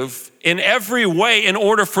active in every way in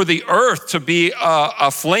order for the earth to be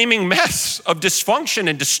a flaming mess of dysfunction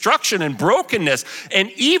and destruction and brokenness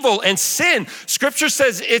and evil and sin. Scripture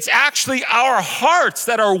says it's actually our hearts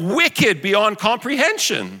that are wicked beyond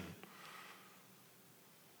comprehension.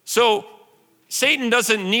 So Satan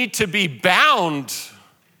doesn't need to be bound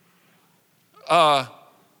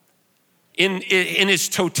in his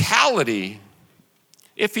totality.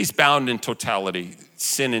 If he's bound in totality,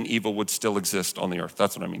 sin and evil would still exist on the earth.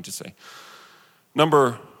 That's what I mean to say.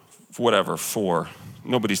 Number, 4.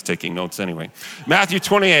 Nobody's taking notes anyway. Matthew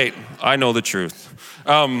 28, I know the truth.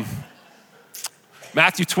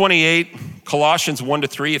 Matthew 28, Colossians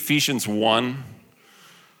 1-3, Ephesians 1.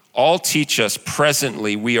 All teach us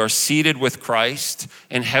presently we are seated with Christ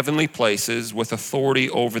in heavenly places with authority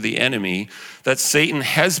over the enemy, that Satan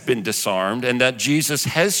has been disarmed and that Jesus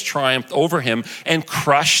has triumphed over him and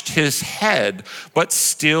crushed his head, but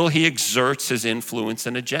still he exerts his influence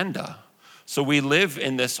and agenda. So we live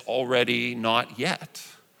in this already not yet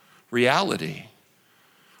reality.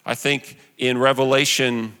 I think in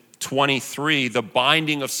Revelation 23, the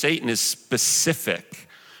binding of Satan is specific,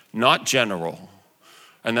 not general.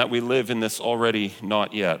 And that we live in this already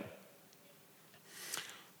not yet.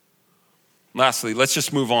 Lastly, let's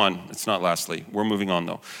just move on. It's not lastly, we're moving on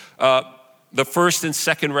though. The first and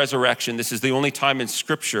second resurrection, this is the only time in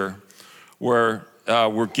Scripture where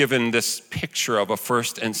we're given this picture of a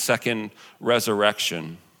first and second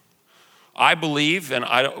resurrection. I believe, and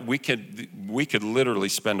we could literally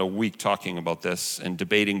spend a week talking about this and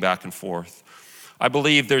debating back and forth. I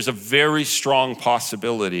believe there's a very strong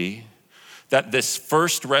possibility that this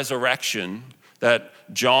first resurrection that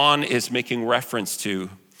John is making reference to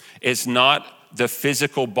is not the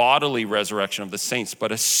physical bodily resurrection of the saints,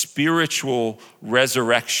 but a spiritual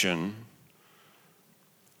resurrection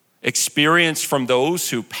experienced from those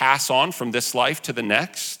who pass on from this life to the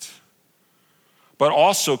next, but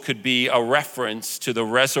also could be a reference to the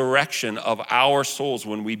resurrection of our souls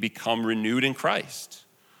when we become renewed in Christ.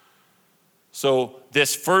 So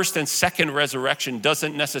this first and second resurrection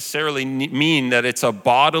doesn't necessarily mean that it's a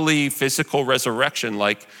bodily, physical resurrection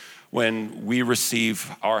like when we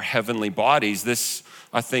receive our heavenly bodies. This,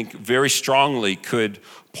 I think, very strongly could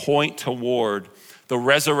point toward the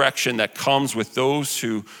resurrection that comes with those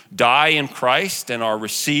who die in Christ and are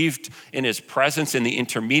received in his presence in the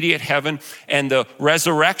intermediate heaven. And the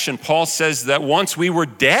resurrection, Paul says that once we were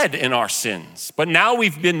dead in our sins, but now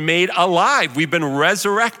we've been made alive. We've been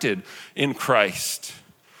resurrected in Christ.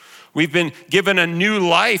 We've been given a new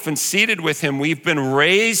life and seated with him. We've been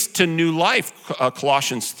raised to new life,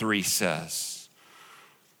 Colossians 3 says.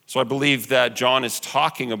 So I believe that John is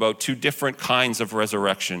talking about two different kinds of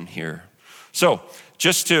resurrection here. So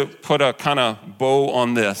just to put a kind of bow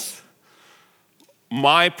on this,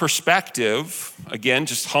 my perspective, again,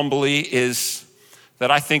 just humbly, is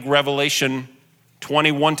that I think Revelation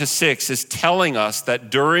 21-6 is telling us that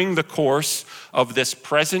during the course of this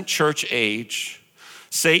present church age,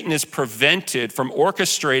 Satan is prevented from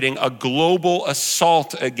orchestrating a global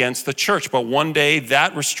assault against the church. But one day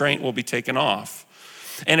that restraint will be taken off.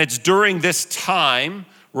 And it's during this time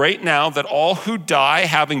right now that all who die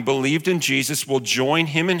having believed in Jesus will join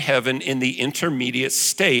him in heaven in the intermediate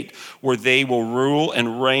state where they will rule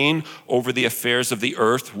and reign over the affairs of the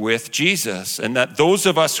earth with Jesus. And that those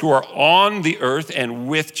of us who are on the earth and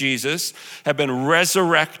with Jesus have been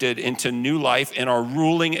resurrected into new life and are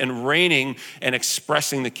ruling and reigning and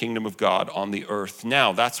expressing the kingdom of God on the earth.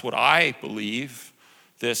 Now, that's what I believe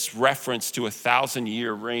this reference to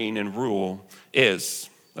 1,000-year reign and rule is.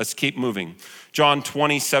 Let's keep moving. John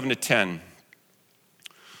 20:7-10.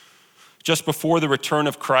 Just before the return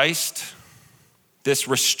of Christ, this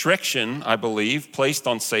restriction, I believe, placed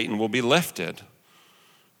on Satan will be lifted.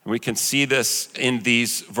 And we can see this in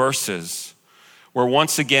these verses, where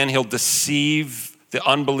once again he'll deceive the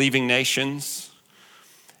unbelieving nations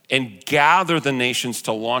and gather the nations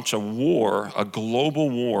to launch a war, a global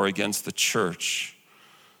war against the church,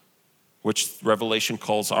 which Revelation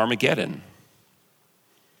calls Armageddon.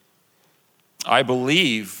 I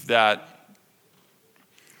believe that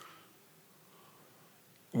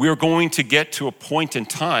we're going to get to a point in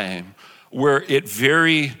time where it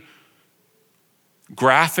very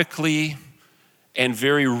graphically and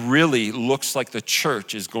very really looks like the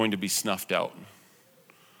church is going to be snuffed out,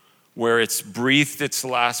 where it's breathed its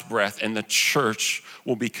last breath and the church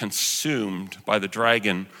will be consumed by the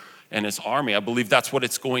dragon and his army. I believe that's what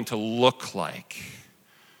it's going to look like.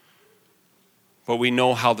 But we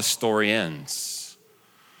know how the story ends.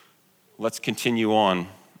 Let's continue on.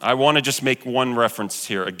 I want to just make one reference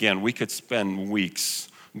here. Again, we could spend weeks.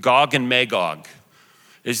 Gog and Magog.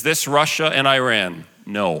 Is this Russia and Iran?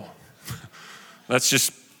 No. Let's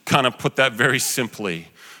just kind of put that very simply.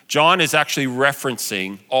 John is actually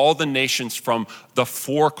referencing all the nations from the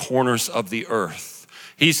four corners of the earth.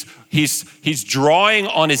 He's drawing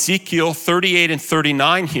on Ezekiel 38 and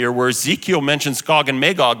 39 here, where Ezekiel mentions Gog and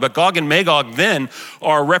Magog, but Gog and Magog then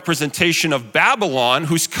are a representation of Babylon,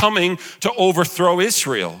 who's coming to overthrow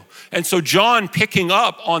Israel. And so John, picking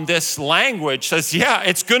up on this language, says, yeah,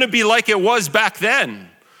 it's going to be like it was back then,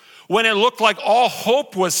 when it looked like all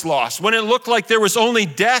hope was lost, when it looked like there was only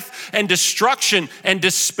death and destruction and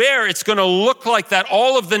despair. It's going to look like that.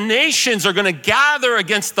 All of the nations are going to gather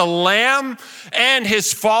against the Lamb and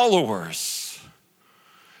his followers.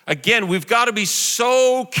 Again, we've got to be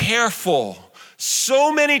so careful.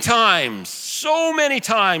 So many times,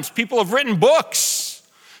 people have written books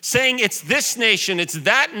saying it's this nation, it's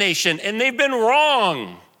that nation, and they've been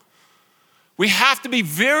wrong. We have to be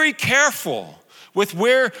very careful with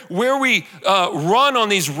where we run on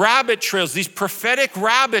these rabbit trails, these prophetic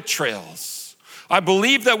rabbit trails. I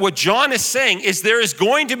believe that what John is saying is there is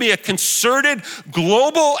going to be a concerted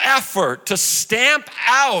global effort to stamp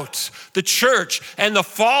out the church and the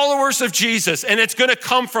followers of Jesus, and it's going to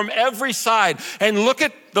come from every side. And look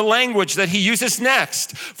at the language that he uses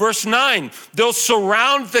next. Verse 9, they'll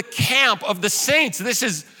surround the camp of the saints. This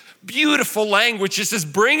is beautiful language. This is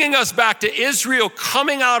bringing us back to Israel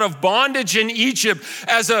coming out of bondage in Egypt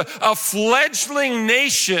as a fledgling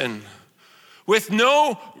nation with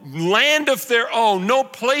no land of their own, no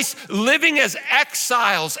place, living as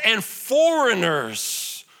exiles and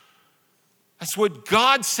foreigners. That's what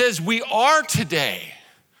God says we are today.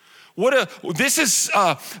 This is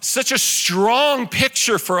such a strong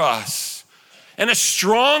picture for us. And a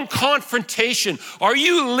strong confrontation. Are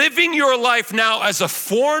you living your life now as a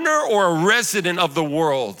foreigner or a resident of the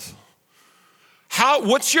world?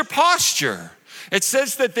 What's your posture? It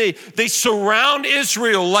says that they surround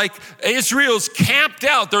Israel like Israel's camped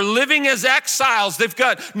out. They're living as exiles. They've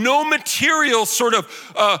got no material sort of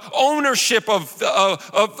ownership of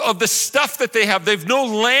the stuff that they have. They've no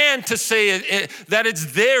land to say that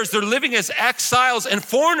it's theirs. They're living as exiles and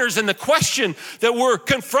foreigners. And the question that we're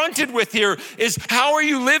confronted with here is, how are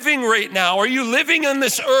you living right now? Are you living on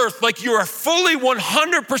this earth like you are fully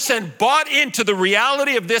 100% bought into the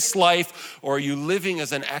reality of this life? Or are you living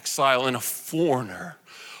as an exile and a foreigner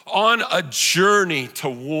on a journey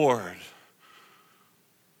toward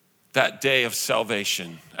that day of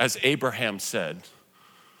salvation? As Abraham said,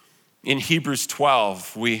 in Hebrews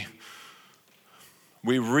 12, we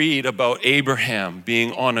read about Abraham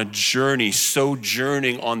being on a journey,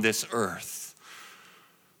 sojourning on this earth.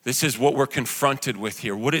 This is what we're confronted with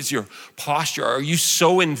here. What is your posture? Are you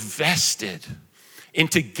so invested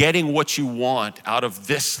into getting what you want out of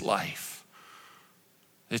this life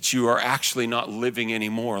that you are actually not living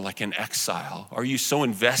anymore like an exile? Are you so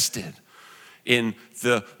invested in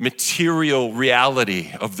the material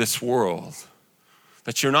reality of this world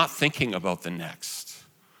that you're not thinking about the next?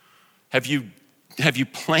 Have you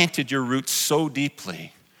planted your roots so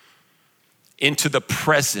deeply into the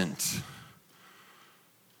present?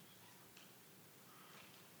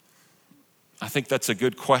 I think that's a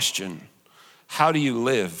good question. How do you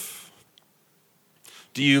live?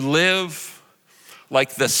 Do you live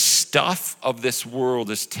like the stuff of this world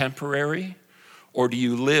is temporary, or do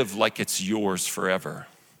you live like it's yours forever?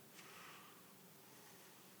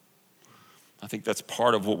 I think that's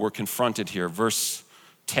part of what we're confronted here. Verse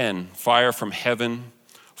 10, fire from heaven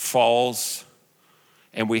falls,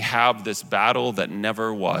 and we have this battle that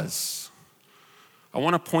never was. I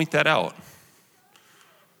want to point that out.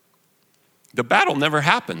 The battle never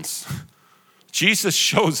happens. Jesus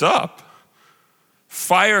shows up.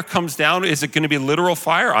 Fire comes down. Is it going to be literal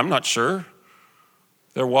fire? I'm not sure.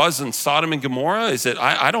 There was in Sodom and Gomorrah. Is it?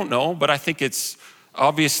 I don't know, but I think it's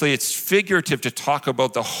figurative to talk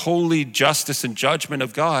about the holy justice and judgment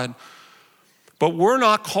of God. But we're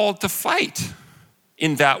not called to fight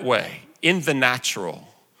in that way, in the natural.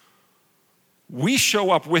 We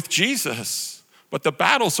show up with Jesus, but the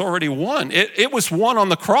battle's already won. It was won on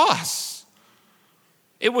the cross.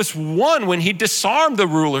 It was won when he disarmed the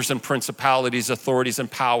rulers and principalities, authorities, and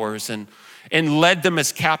powers and led them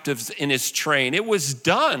as captives in his train. It was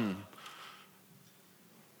done.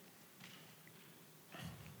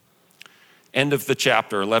 End of the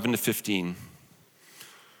chapter, 11 to 15,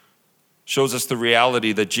 shows us the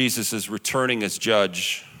reality that Jesus is returning as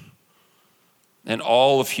judge. and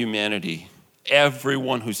all of humanity,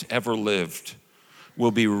 everyone who's ever lived,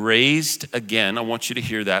 will be raised again. I want you to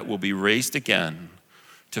hear that, will be raised again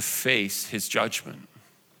to face his judgment.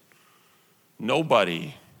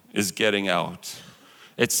 Nobody is getting out.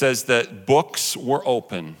 It says that books were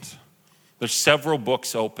opened. There's several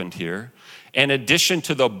books opened here. In addition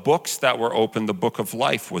to the books that were opened, the book of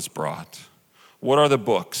life was brought. What are the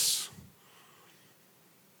books?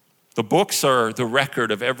 The books are the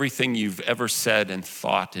record of everything you've ever said and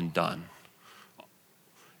thought and done.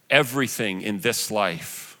 Everything in this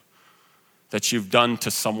life that you've done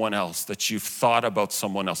to someone else, that you've thought about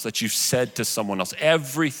someone else, that you've said to someone else,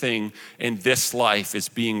 everything in this life is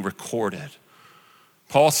being recorded.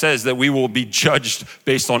 Paul says that we will be judged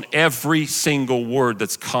based on every single word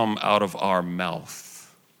that's come out of our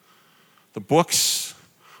mouth. The books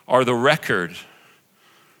are the record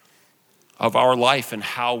of our life and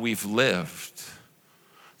how we've lived.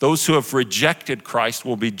 Those who have rejected Christ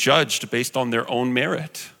will be judged based on their own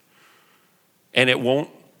merit, and it won't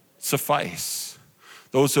suffice.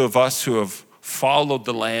 Those of us who have followed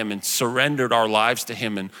the Lamb and surrendered our lives to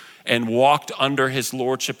him and walked under his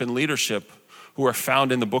lordship and leadership, who are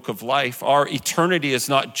found in the book of life, our eternity is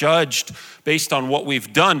not judged based on what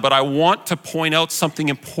we've done, but I want to point out something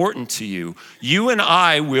important to you. You and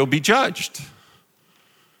I will be judged.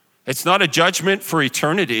 It's not a judgment for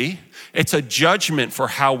eternity. It's a judgment for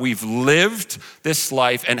how we've lived this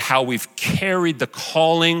life and how we've carried the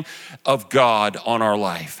calling of God on our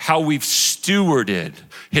life, how we've stewarded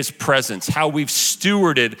his presence, how we've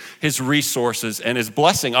stewarded his resources and his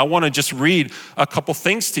blessing. I want to just read a couple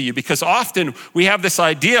things to you, because often we have this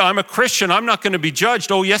idea, I'm a Christian, I'm not going to be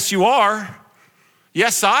judged. Oh, yes, you are.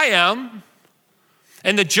 Yes, I am.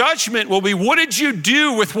 And the judgment will be, what did you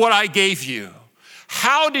do with what I gave you?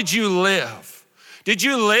 How did you live? Did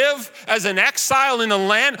you live as an exile in the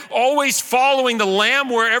land, always following the Lamb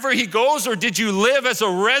wherever he goes? Or did you live as a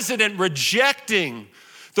resident, rejecting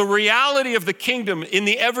the reality of the kingdom in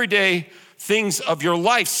the everyday things of your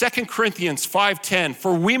life? 2 Corinthians 5:10,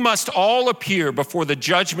 for we must all appear before the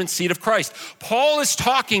judgment seat of Christ. Paul is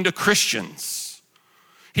talking to Christians.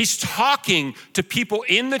 He's talking to people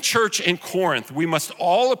in the church in Corinth. We must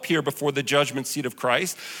all appear before the judgment seat of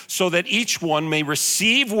Christ so that each one may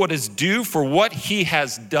receive what is due for what he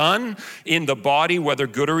has done in the body, whether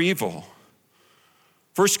good or evil.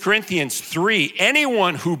 1 Corinthians 3,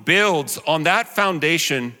 anyone who builds on that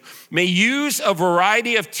foundation may use a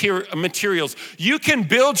variety of materials. You can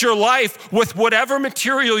build your life with whatever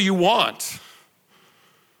material you want.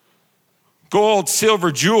 Gold,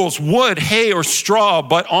 silver, jewels, wood, hay, or straw,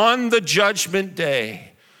 but on the judgment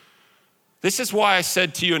day. This is why I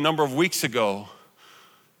said to you a number of weeks ago,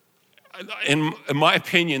 in my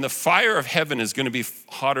opinion, the fire of heaven is going to be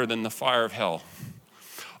hotter than the fire of hell.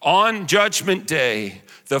 On judgment day,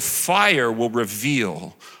 the fire will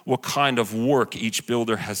reveal what kind of work each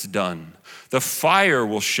builder has done. The fire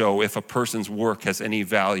will show if a person's work has any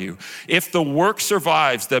value. If the work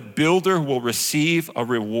survives, the builder will receive a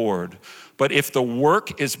reward. But if the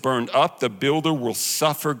work is burned up, the builder will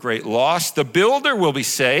suffer great loss. The builder will be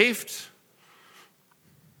saved,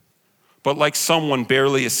 but like someone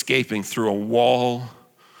barely escaping through a wall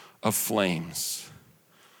of flames.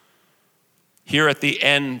 Here at the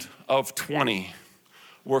end of 20,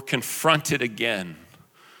 we're confronted again.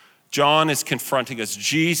 John is confronting us.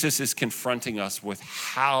 Jesus is confronting us with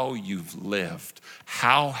how you've lived.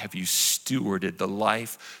 How have you stewarded the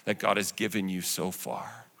life that God has given you so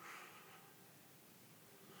far?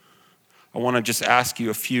 I want to just ask you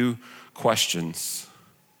a few questions.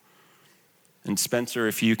 And Spencer,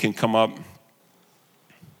 if you can come up,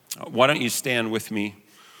 why don't you stand with me?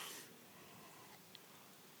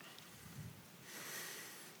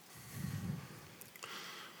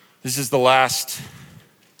 This is the last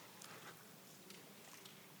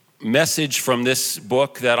message from this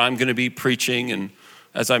book that I'm going to be preaching. And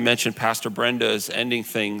as I mentioned, Pastor Brenda is ending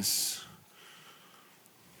things.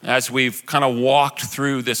 As we've kind of walked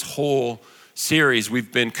through this whole series,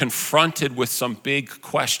 we've been confronted with some big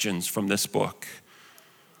questions from this book.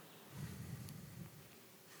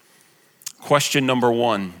 Question number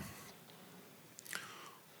 1,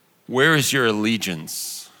 where is your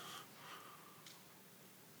allegiance?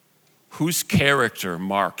 Whose character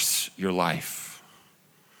marks your life?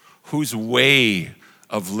 Whose way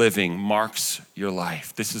of living marks your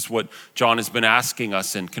life? This is what John has been asking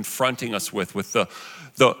us and confronting us with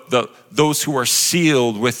those who are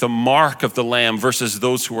sealed with the mark of the Lamb versus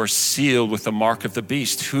those who are sealed with the mark of the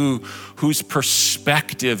beast. Whose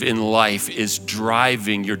perspective in life is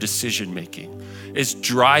driving your decision making? is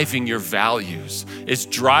driving your values, is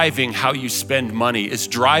driving how you spend money, is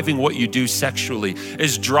driving what you do sexually,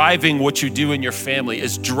 is driving what you do in your family,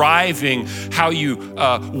 is driving how you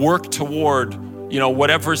work toward,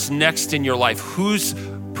 whatever's next in your life. Whose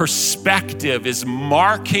perspective is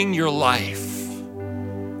marking your life?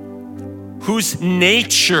 Whose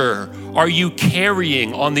nature are you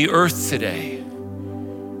carrying on the earth today?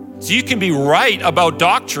 So you can be right about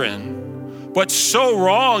doctrine, but so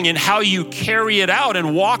wrong in how you carry it out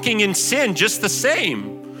and walking in sin just the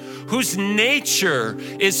same. Whose nature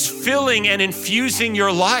is filling and infusing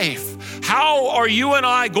your life? How are you and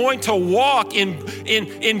I going to walk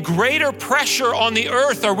in greater pressure on the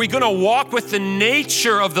earth? Are we going to walk with the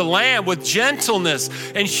nature of the Lamb, with gentleness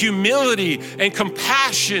and humility and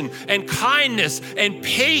compassion and kindness and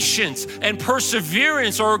patience and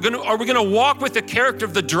perseverance? Or are we going to walk with the character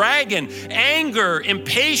of the dragon, anger,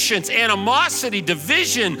 impatience, animosity,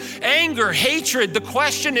 division, anger, hatred? The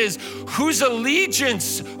question is, whose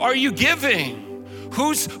allegiance are you giving?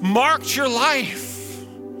 Who's marked your life?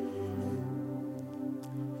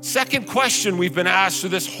 Second question we've been asked through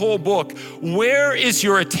this whole book: where is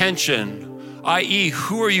your attention? I.e.,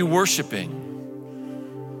 who are you worshiping?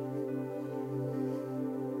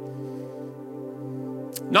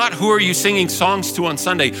 Not who are you singing songs to on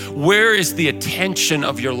Sunday. Where is the attention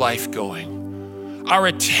of your life going? Our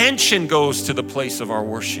attention goes to the place of our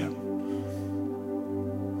worship.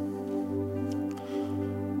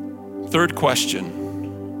 Third question: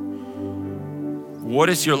 what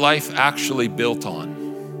is your life actually built on?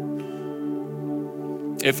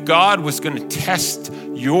 If God was going to test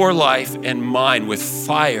your life and mine with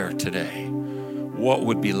fire today, what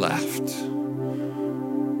would be left?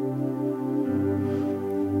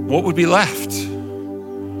 What would be left?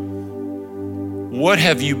 What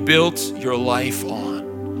have you built your life on?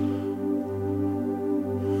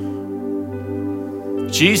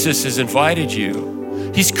 Jesus has invited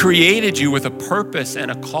you. He's created you with a purpose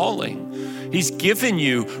and a calling. He's given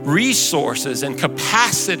you resources and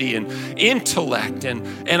capacity and intellect and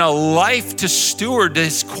a life to steward.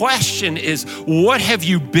 This question is, what have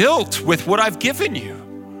you built with what I've given you?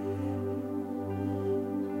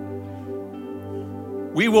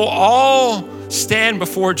 We will all stand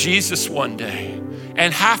before Jesus one day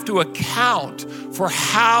and have to account for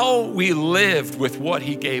how we lived with what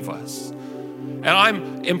he gave us. And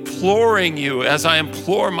I'm imploring you, as I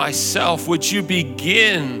implore myself, would you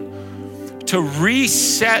begin to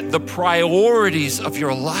reset the priorities of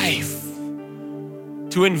your life,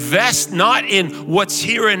 to invest not in what's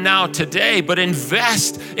here and now today, but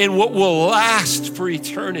invest in what will last for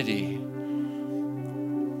eternity.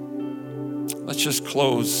 Let's just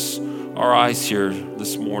close our eyes here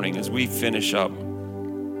this morning as we finish up.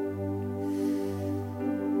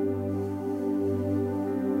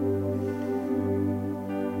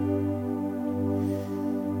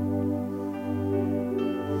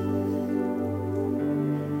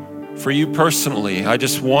 For you personally, I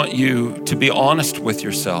just want you to be honest with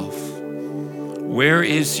yourself. Where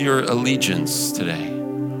is your allegiance today?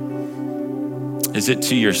 Is it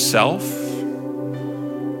to yourself?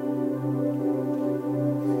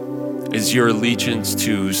 Is your allegiance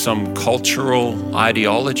to some cultural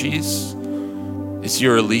ideologies? Is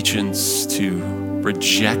your allegiance to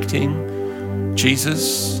rejecting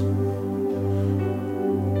Jesus?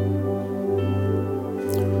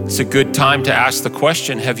 It's a good time to ask the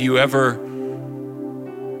question, have you ever,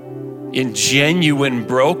 in genuine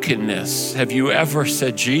brokenness, have you ever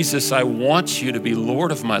said, Jesus, I want you to be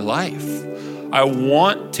Lord of my life. I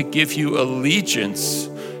want to give you allegiance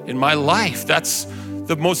in my life. That's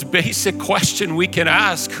the most basic question we can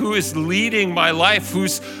ask. Who is leading my life?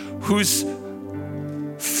 Whose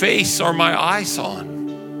face are my eyes on?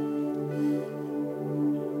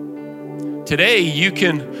 Today, you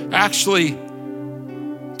can actually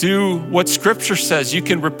do what Scripture says. You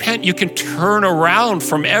can repent. You can turn around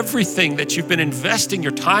from everything that you've been investing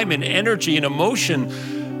your time and energy and emotion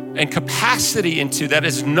and capacity into that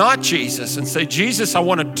is not Jesus, and say, Jesus, I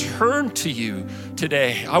want to turn to you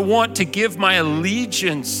today. I want to give my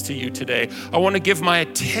allegiance to you today. I want to give my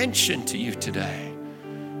attention to you today.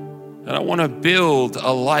 And I want to build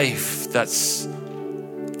a life that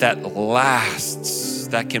lasts,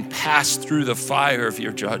 that can pass through the fire of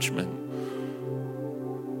your judgment.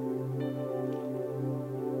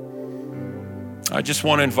 I just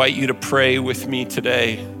want to invite you to pray with me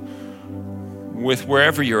today, with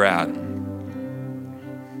wherever you're at.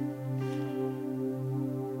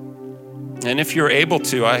 And if you're able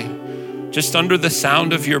to, just under the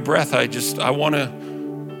sound of your breath, I want to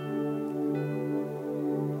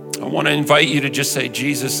invite you to just say,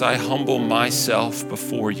 Jesus, I humble myself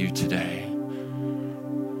before you today.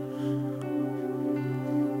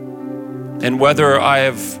 And whether I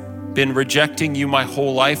have been rejecting you my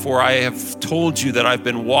whole life or I have told you that I've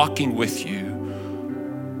been walking with you,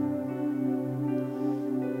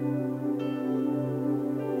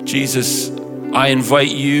 Jesus, I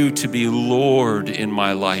invite you to be Lord in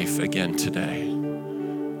my life again today.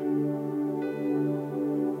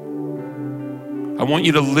 I want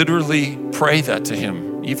you to literally pray that to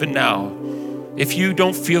him, even now. If you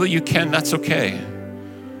don't feel that you can, that's okay.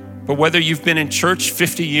 But whether you've been in church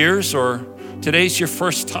 50 years or today's your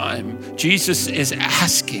first time, Jesus is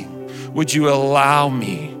asking, would you allow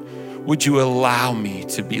me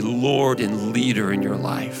to be Lord and leader in your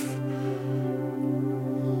life?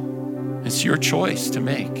 It's your choice to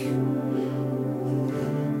make.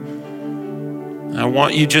 I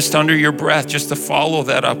want you just under your breath, just to follow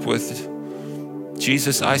that up with,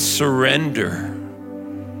 Jesus, I surrender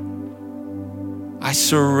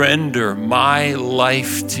my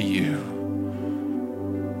life to you,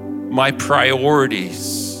 my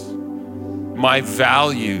priorities, my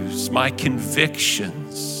values, my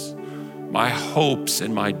convictions, my hopes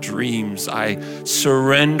and my dreams. I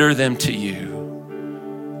surrender them to you.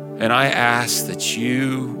 And I ask that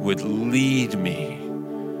you would lead me,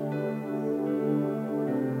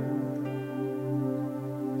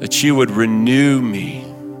 that you would renew me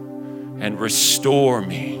and restore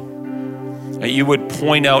me, that you would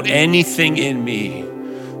point out anything in me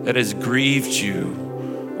that has grieved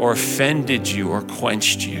you or offended you or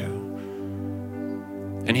quenched you.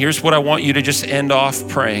 And here's what I want you to just end off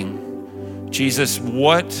praying. Jesus,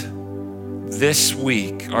 what this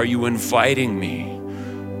week are you inviting me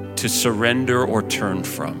to surrender or turn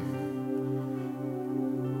from?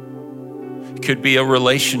 It could be a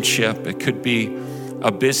relationship. It could be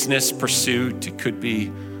a business pursuit. It could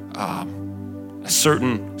be a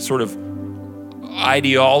certain sort of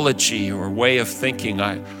ideology or way of thinking.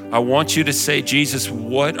 I want you to say, Jesus,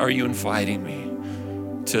 what are you inviting me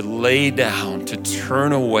to lay down, to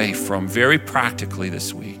turn away from very practically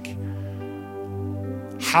this week?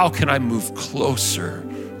 How can I move closer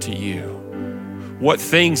to you? What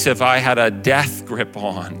things have I had a death grip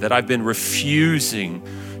on that I've been refusing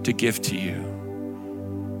to give to you?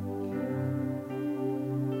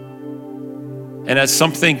 And as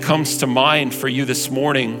something comes to mind for you this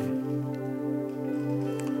morning,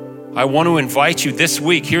 I want to invite you this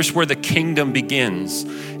week. Here's where the kingdom begins.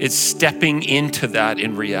 It's stepping into that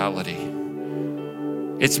in reality.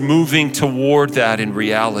 It's moving toward that in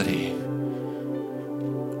reality.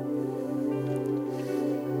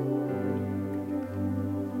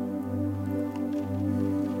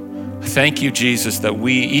 Thank you, Jesus, that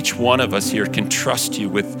each one of us here can trust you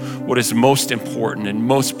with what is most important and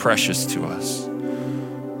most precious to us.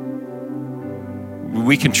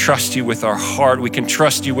 We can trust you with our heart. We can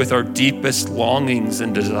trust you with our deepest longings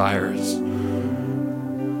and desires.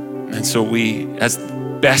 And so we, as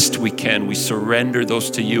best we can, we surrender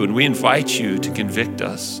those to you, and we invite you to convict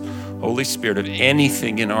us, Holy Spirit, of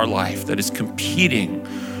anything in our life that is competing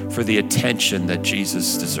for the attention that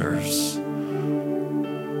Jesus deserves.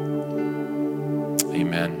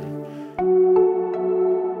 Amen.